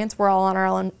experience. We're all on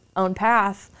our own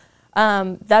path.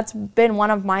 That's been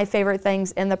one of my favorite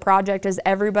things in the project, is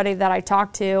everybody that I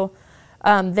talk to,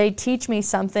 they teach me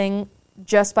something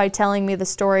just by telling me the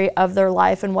story of their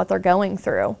life and what they're going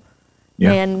through.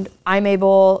 Yeah. And I'm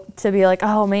able to be like,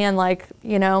 oh man, like,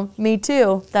 you know, me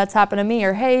too, that's happened to me,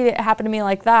 or hey, it happened to me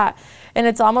like that. And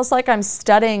it's almost like I'm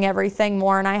studying everything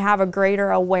more, and I have a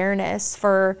greater awareness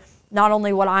for not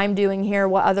only what I'm doing here,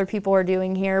 what other people are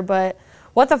doing here, but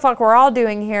what the fuck we're all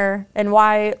doing here, and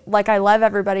why, like, I love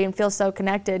everybody and feel so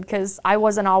connected, because I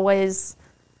wasn't always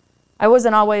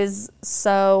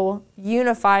so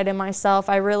unified in myself.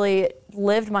 I really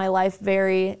lived my life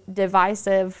very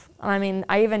divisive. I mean,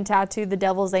 I even tattooed the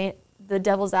devil's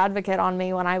advocate on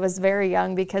me when I was very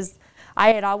young, because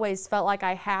I had always felt like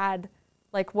I had,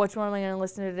 like, which one am I going to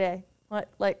listen to today? What,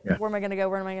 like, yeah. Where am I going to go?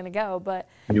 Where am I going to go? But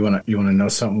you want to know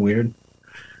something weird?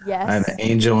 Yes. I have an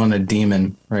angel and a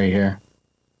demon right here.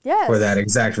 Yes. For that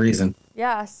exact reason.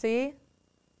 Yeah, see?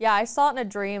 Yeah, I saw it in a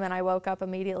dream, and I woke up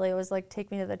immediately. It was like, take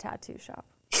me to the tattoo shop.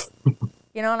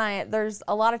 You know, and there's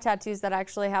a lot of tattoos that I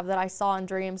actually have that I saw in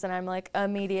dreams, and I'm like,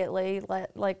 immediately,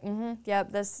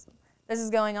 yep, this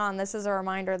is going on. This is a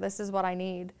reminder. This is what I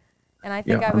need. And I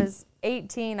think I was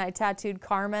 18, I tattooed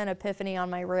Karma and Epiphany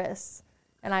on my wrists,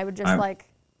 and I would just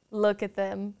look at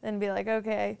them and be like,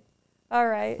 okay, all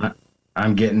right.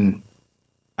 I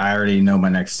already know my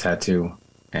next tattoo.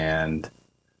 And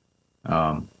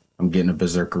I'm getting a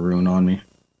Berserker rune on me,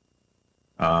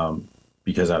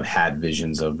 because I've had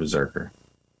visions of Berserker.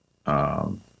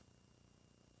 Yep.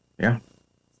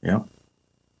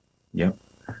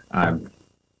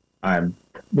 I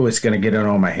was gonna get it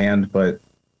on my hand, but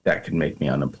that could make me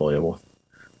unemployable.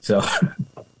 So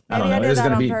I don't know. It was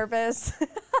gonna be on purpose.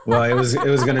 Well, it was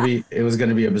gonna be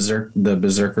the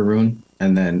Berserker rune,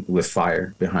 and then with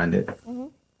fire behind it. Mm-hmm.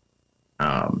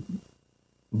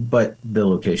 But the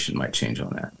location might change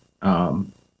on that.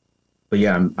 But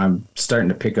yeah, I'm starting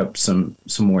to pick up some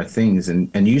more things,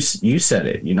 and you said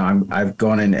it. You know, I've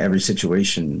gone into every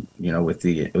situation, you know, with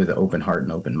an open heart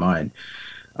and open mind,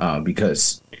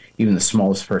 because even the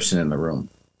smallest person in the room,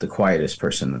 the quietest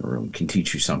person in the room, can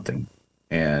teach you something,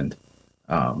 and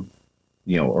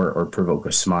you know, or provoke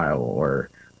a smile, or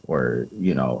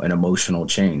you know, an emotional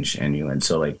change in you. And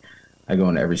so, like, I go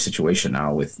into every situation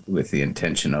now with the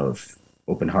intention of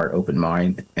open heart, open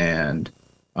mind, and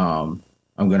I'm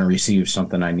going to receive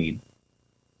something I need,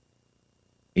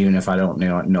 even if I don't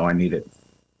know I need it.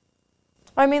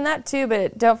 I mean, that too,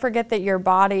 but don't forget that your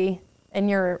body and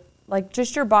your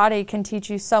body can teach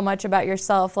you so much about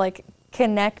yourself, like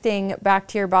connecting back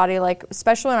to your body. Like,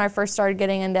 especially when I first started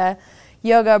getting into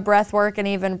yoga, breath work, and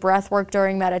even breath work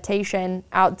during meditation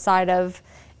outside of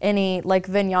any like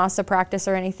vinyasa practice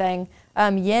or anything.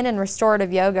 Yin and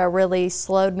restorative yoga really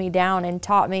slowed me down and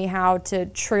taught me how to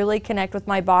truly connect with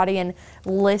my body and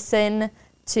listen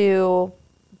to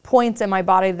points in my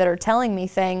body that are telling me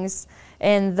things.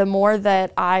 And the more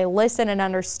that I listened and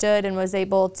understood and was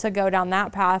able to go down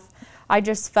that path, I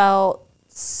just felt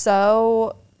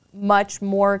so much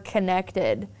more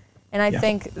connected. And I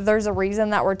think there's a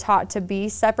reason that we're taught to be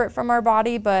separate from our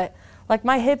body, but like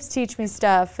my hips teach me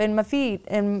stuff, and my feet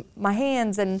and my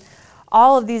hands and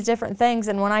all of these different things.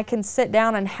 And when I can sit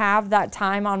down and have that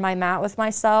time on my mat with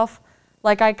myself,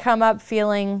 like I come up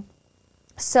feeling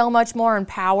so much more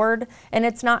empowered, and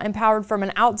it's not empowered from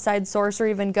an outside source or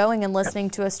even going and listening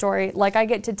to a story. Like, I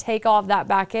get to take all of that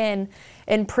back in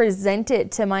and present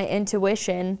it to my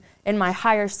intuition and my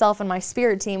higher self and my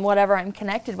spirit team, whatever I'm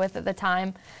connected with at the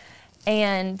time.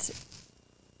 And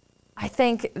I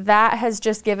think that has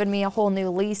just given me a whole new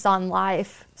lease on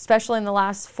life, especially in the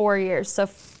last 4 years. So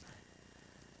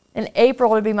in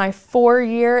April would be my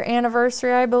 4-year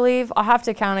anniversary, I believe. I'll have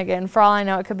to count again. For all I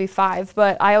know, it could be 5.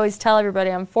 But I always tell everybody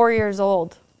I'm 4 years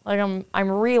old. Like, I'm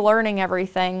relearning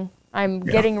everything. I'm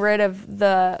getting rid of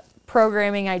the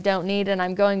programming I don't need, and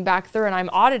I'm going back through and I'm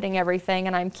auditing everything,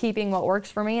 and I'm keeping what works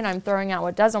for me, and I'm throwing out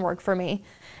what doesn't work for me.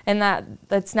 And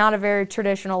that's not a very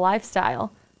traditional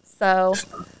lifestyle. So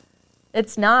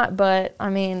it's not, but I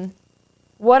mean,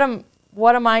 what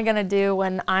am I going to do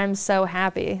when I'm so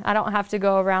happy? I don't have to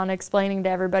go around explaining to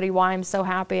everybody why I'm so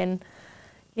happy and,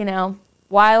 you know,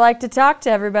 why I like to talk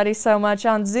to everybody so much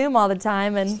on Zoom all the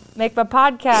time and make my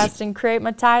podcast and create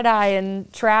my tie-dye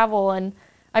and travel. And,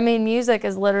 I mean, music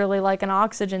is literally like an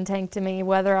oxygen tank to me,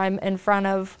 whether I'm in front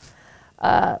of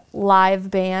a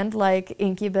live band like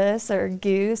Incubus or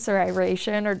Goose or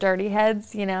Iration or Dirty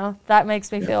Heads, you know, that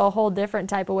makes me feel a whole different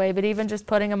type of way. But even just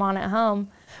putting them on at home,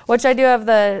 which I do have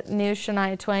the new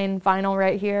Shania Twain vinyl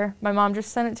right here. My mom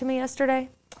just sent it to me yesterday.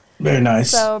 Very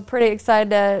nice. So pretty excited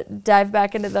to dive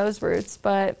back into those roots.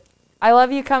 But I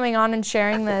love you coming on and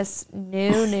sharing this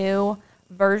new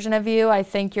version of you. I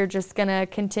think you're just going to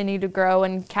continue to grow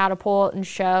and catapult and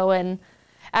show. And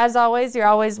as always, you're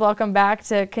always welcome back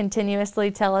to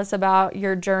continuously tell us about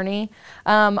your journey.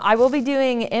 I will be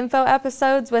doing info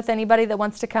episodes with anybody that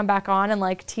wants to come back on and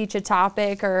like teach a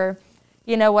topic or,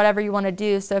 you know, whatever you want to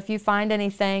do. So if you find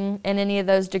anything in any of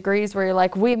those degrees where you're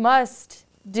like, we must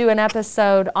do an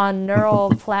episode on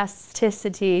neural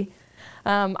plasticity.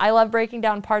 I love breaking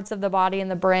down parts of the body and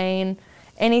the brain,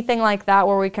 anything like that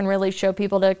where we can really show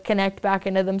people to connect back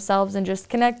into themselves and just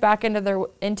connect back into their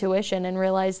intuition and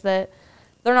realize that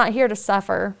they're not here to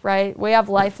suffer, right? We have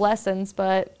life lessons,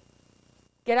 but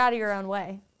get out of your own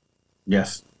way.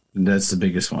 Yes, that's the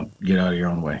biggest one. Get out of your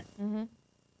own way. Mm-hmm.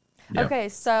 Yep. Okay,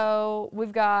 so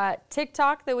we've got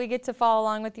TikTok that we get to follow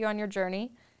along with you on your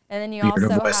journey. And then you Spirit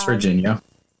also of West have, Virginia.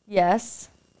 Yes,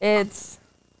 it's,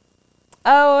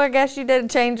 I guess you did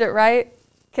change it, right?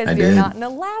 Because you're not in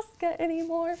Alaska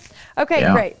anymore.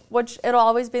 Okay, great. Which it'll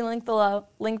always be linked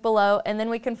below. And then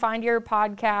we can find your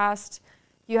podcast.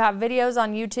 You have videos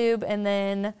on YouTube and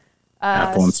then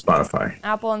Apple and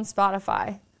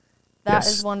Spotify. That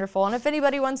is wonderful. And if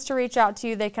anybody wants to reach out to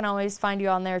you, they can always find you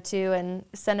on there too and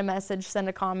send a message, send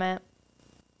a comment.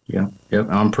 Yeah. Yep.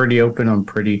 I'm pretty open.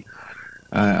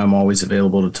 I'm always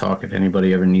available to talk if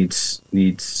anybody ever needs,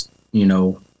 you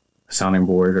know, a sounding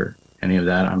board or any of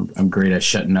that. I'm great at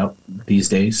shutting up these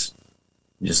days,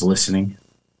 just listening.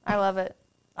 I love it.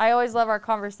 I always love our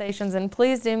conversations, and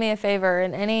please do me a favor,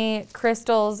 and any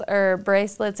crystals or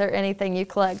bracelets or anything you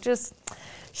collect, just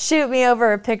shoot me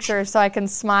over a picture so I can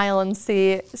smile and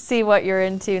see what you're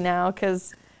into now,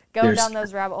 because going down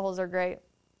those rabbit holes are great.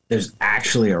 There's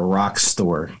actually a rock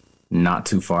store not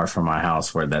too far from my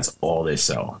house where that's all they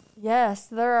sell. Yes,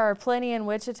 there are plenty in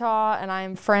Wichita, and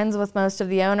I'm friends with most of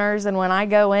the owners, and when I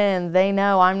go in, they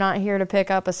know I'm not here to pick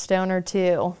up a stone or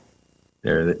two.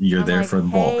 You're there for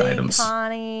bulk items. Hey,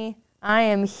 Connie, I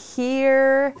am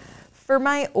here for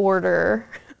my order.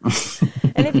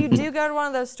 And if you do go to one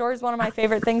of those stores, one of my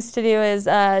favorite things to do is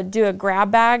do a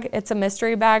grab bag. It's a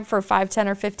mystery bag for $5, $10,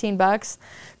 or $15.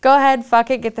 Go ahead,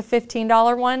 fuck it, get the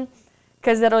 $15 one,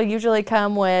 because it'll usually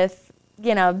come with,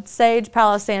 you know, sage,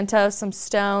 Palo Santo, some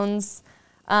stones,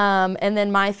 and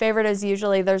then my favorite is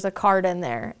usually there's a card in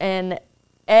there. And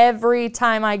every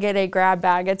time I get a grab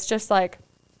bag, it's just like,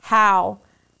 how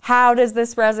does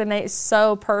this resonate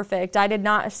so perfect? I did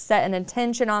not set an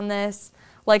intention on this.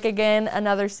 Like, again,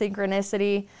 another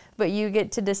synchronicity, but you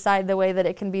get to decide the way that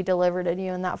it can be delivered to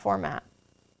you in that format.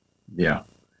 Yeah,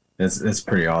 that's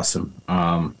pretty awesome.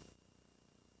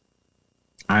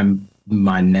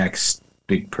 My next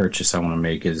big purchase I want to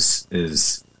make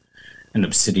is an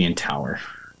obsidian tower.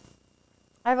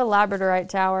 I have a labradorite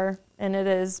tower, and it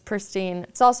is pristine.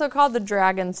 It's also called the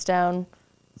Dragon Stone.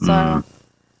 So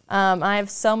I have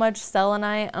so much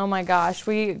selenite. Oh my gosh,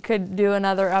 we could do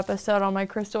another episode on my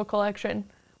crystal collection,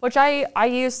 which I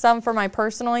use some for my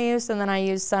personal use, and then I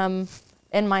use some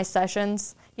in my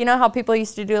sessions. You know how people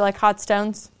used to do like hot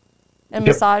stones and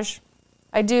massage?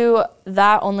 I do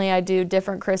that, only I do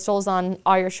different crystals on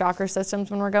all your chakra systems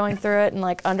when we're going through it, and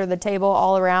like under the table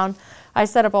all around. I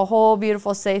set up a whole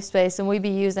beautiful safe space, and we be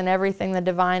using everything the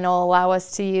divine will allow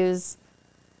us to use.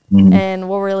 And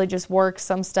we'll really just work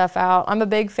some stuff out. I'm a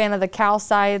big fan of the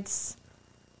calcites.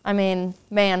 I mean,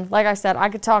 man, like I said, I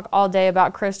could talk all day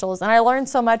about crystals, and I learn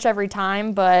so much every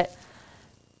time, but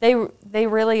they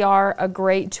really are a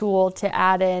great tool to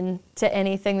add in to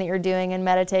anything that you're doing, and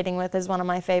meditating with is one of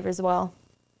my favorites as well.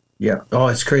 Yeah. Oh,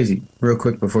 it's crazy. Real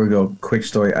quick before we go, quick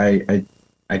story.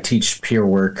 I teach peer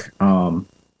work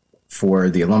for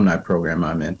the alumni program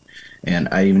I'm in, and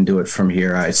I even do it from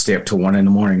here. I stay up till 1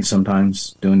 a.m.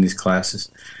 sometimes doing these classes,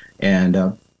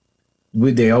 and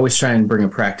they always try and bring a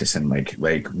practice in, like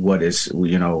what is,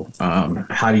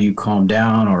 how do you calm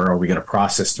down, or are we going to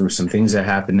process through some things that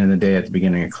happened in the day at the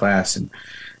beginning of class? And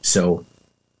so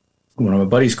one of my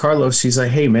buddies, Carlos, he's like,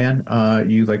 hey man,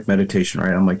 you like meditation,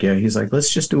 right? I'm like, yeah. He's like,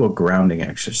 let's just do a grounding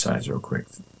exercise real quick.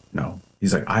 No,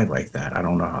 he's like, I like that. I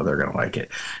don't know how they're going to like it.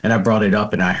 And I brought it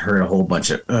up, and I heard a whole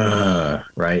bunch of,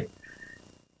 right?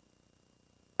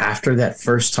 After that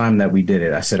first time that we did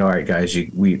it, I said, all right, guys,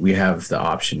 we have the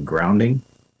option grounding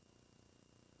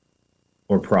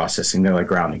or processing. They're like,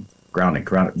 grounding.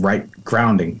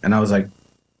 And I was like,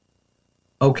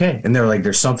 okay. And they're like,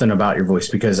 there's something about your voice,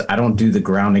 because I don't do the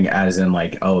grounding as in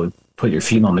like, oh, put your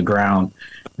feet on the ground,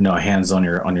 hands on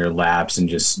your laps, and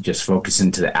just focus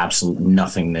into the absolute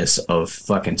nothingness of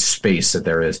fucking space that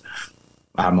there is.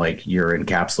 I'm like, you're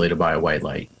encapsulated by a white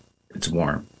light. It's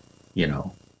warm,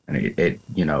 and it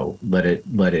let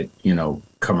it,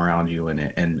 come around you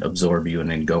and absorb you, and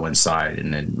then go inside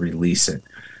and then release it.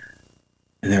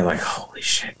 And they're like, holy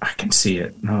shit, I can see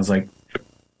it. And I was like,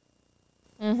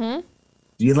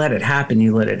 you let it happen.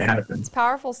 It's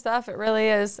powerful stuff. It really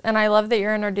is. And I love that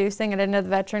you're introducing it into the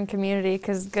veteran community,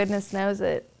 because goodness knows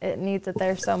it needs it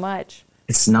there so much.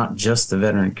 It's not just the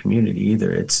veteran community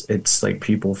either. It's like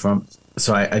people from,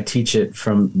 so I teach it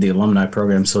from the alumni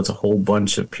program. So it's a whole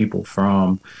bunch of people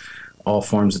from all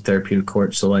forms of therapeutic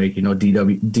courts. So like,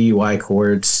 DUI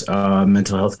courts,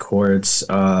 mental health courts,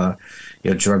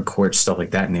 drug courts, stuff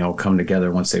like that. And they all come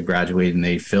together once they graduate, and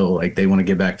they feel like they want to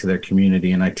get back to their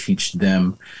community. And I teach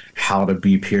them how to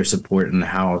be peer support, and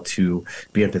how to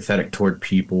be empathetic toward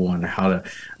people, and how to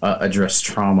address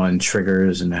trauma and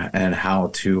triggers, and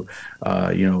how to,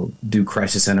 do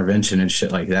crisis intervention and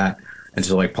shit like that. And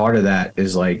so like part of that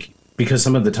is like, because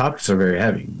some of the topics are very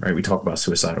heavy, right? We talk about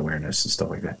suicide awareness and stuff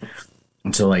like that.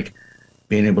 And so like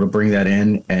being able to bring that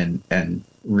in and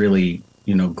really,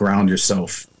 ground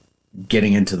yourself,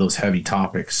 getting into those heavy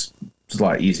topics is a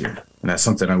lot easier. And that's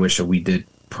something I wish that we did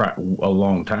a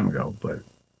long time ago, but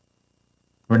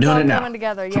we're doing it now. It's all coming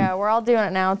together. Yeah, we're all doing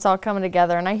it now. It's all coming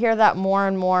together. And I hear that more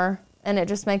and more, and it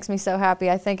just makes me so happy.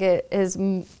 I think it is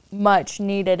much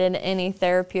needed in any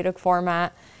therapeutic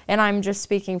format. And I'm just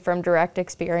speaking from direct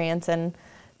experience and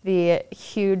the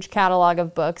huge catalog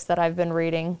of books that I've been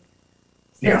reading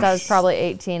since I was probably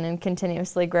 18 and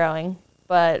continuously growing.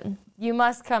 But you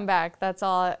must come back. That's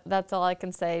all I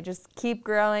can say. Just keep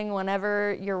growing.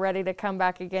 Whenever you're ready to come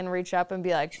back again, reach up and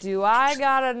be like, do I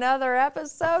got another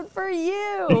episode for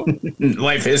you?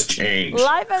 Life has changed.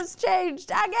 Life has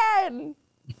changed again.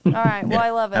 All right. Well,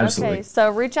 I love it. Absolutely. Okay. So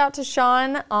reach out to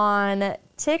Sean on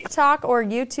TikTok or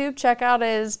YouTube. Check out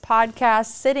his podcast,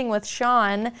 Sitting with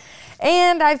Sean.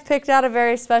 And I've picked out a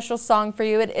very special song for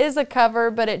you. It is a cover,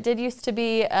 but it did used to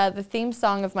be the theme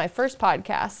song of my first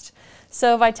podcast.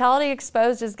 So Vitality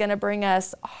Exposed is going to bring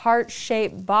us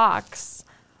Heart-Shaped Box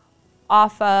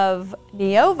off of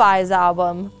Neovi's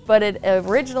album, but it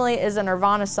originally is a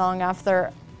Nirvana song off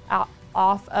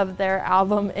of their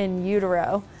album In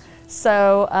Utero.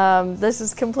 So this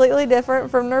is completely different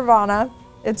from Nirvana.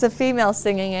 It's a female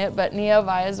singing it, but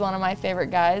Neovi is one of my favorite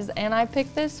guys, and I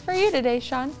picked this for you today,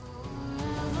 Sean.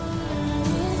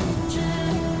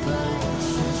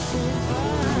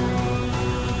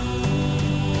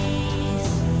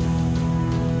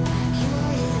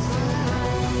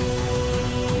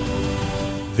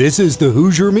 This is the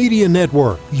Hoosier Media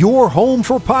Network, your home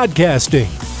for podcasting.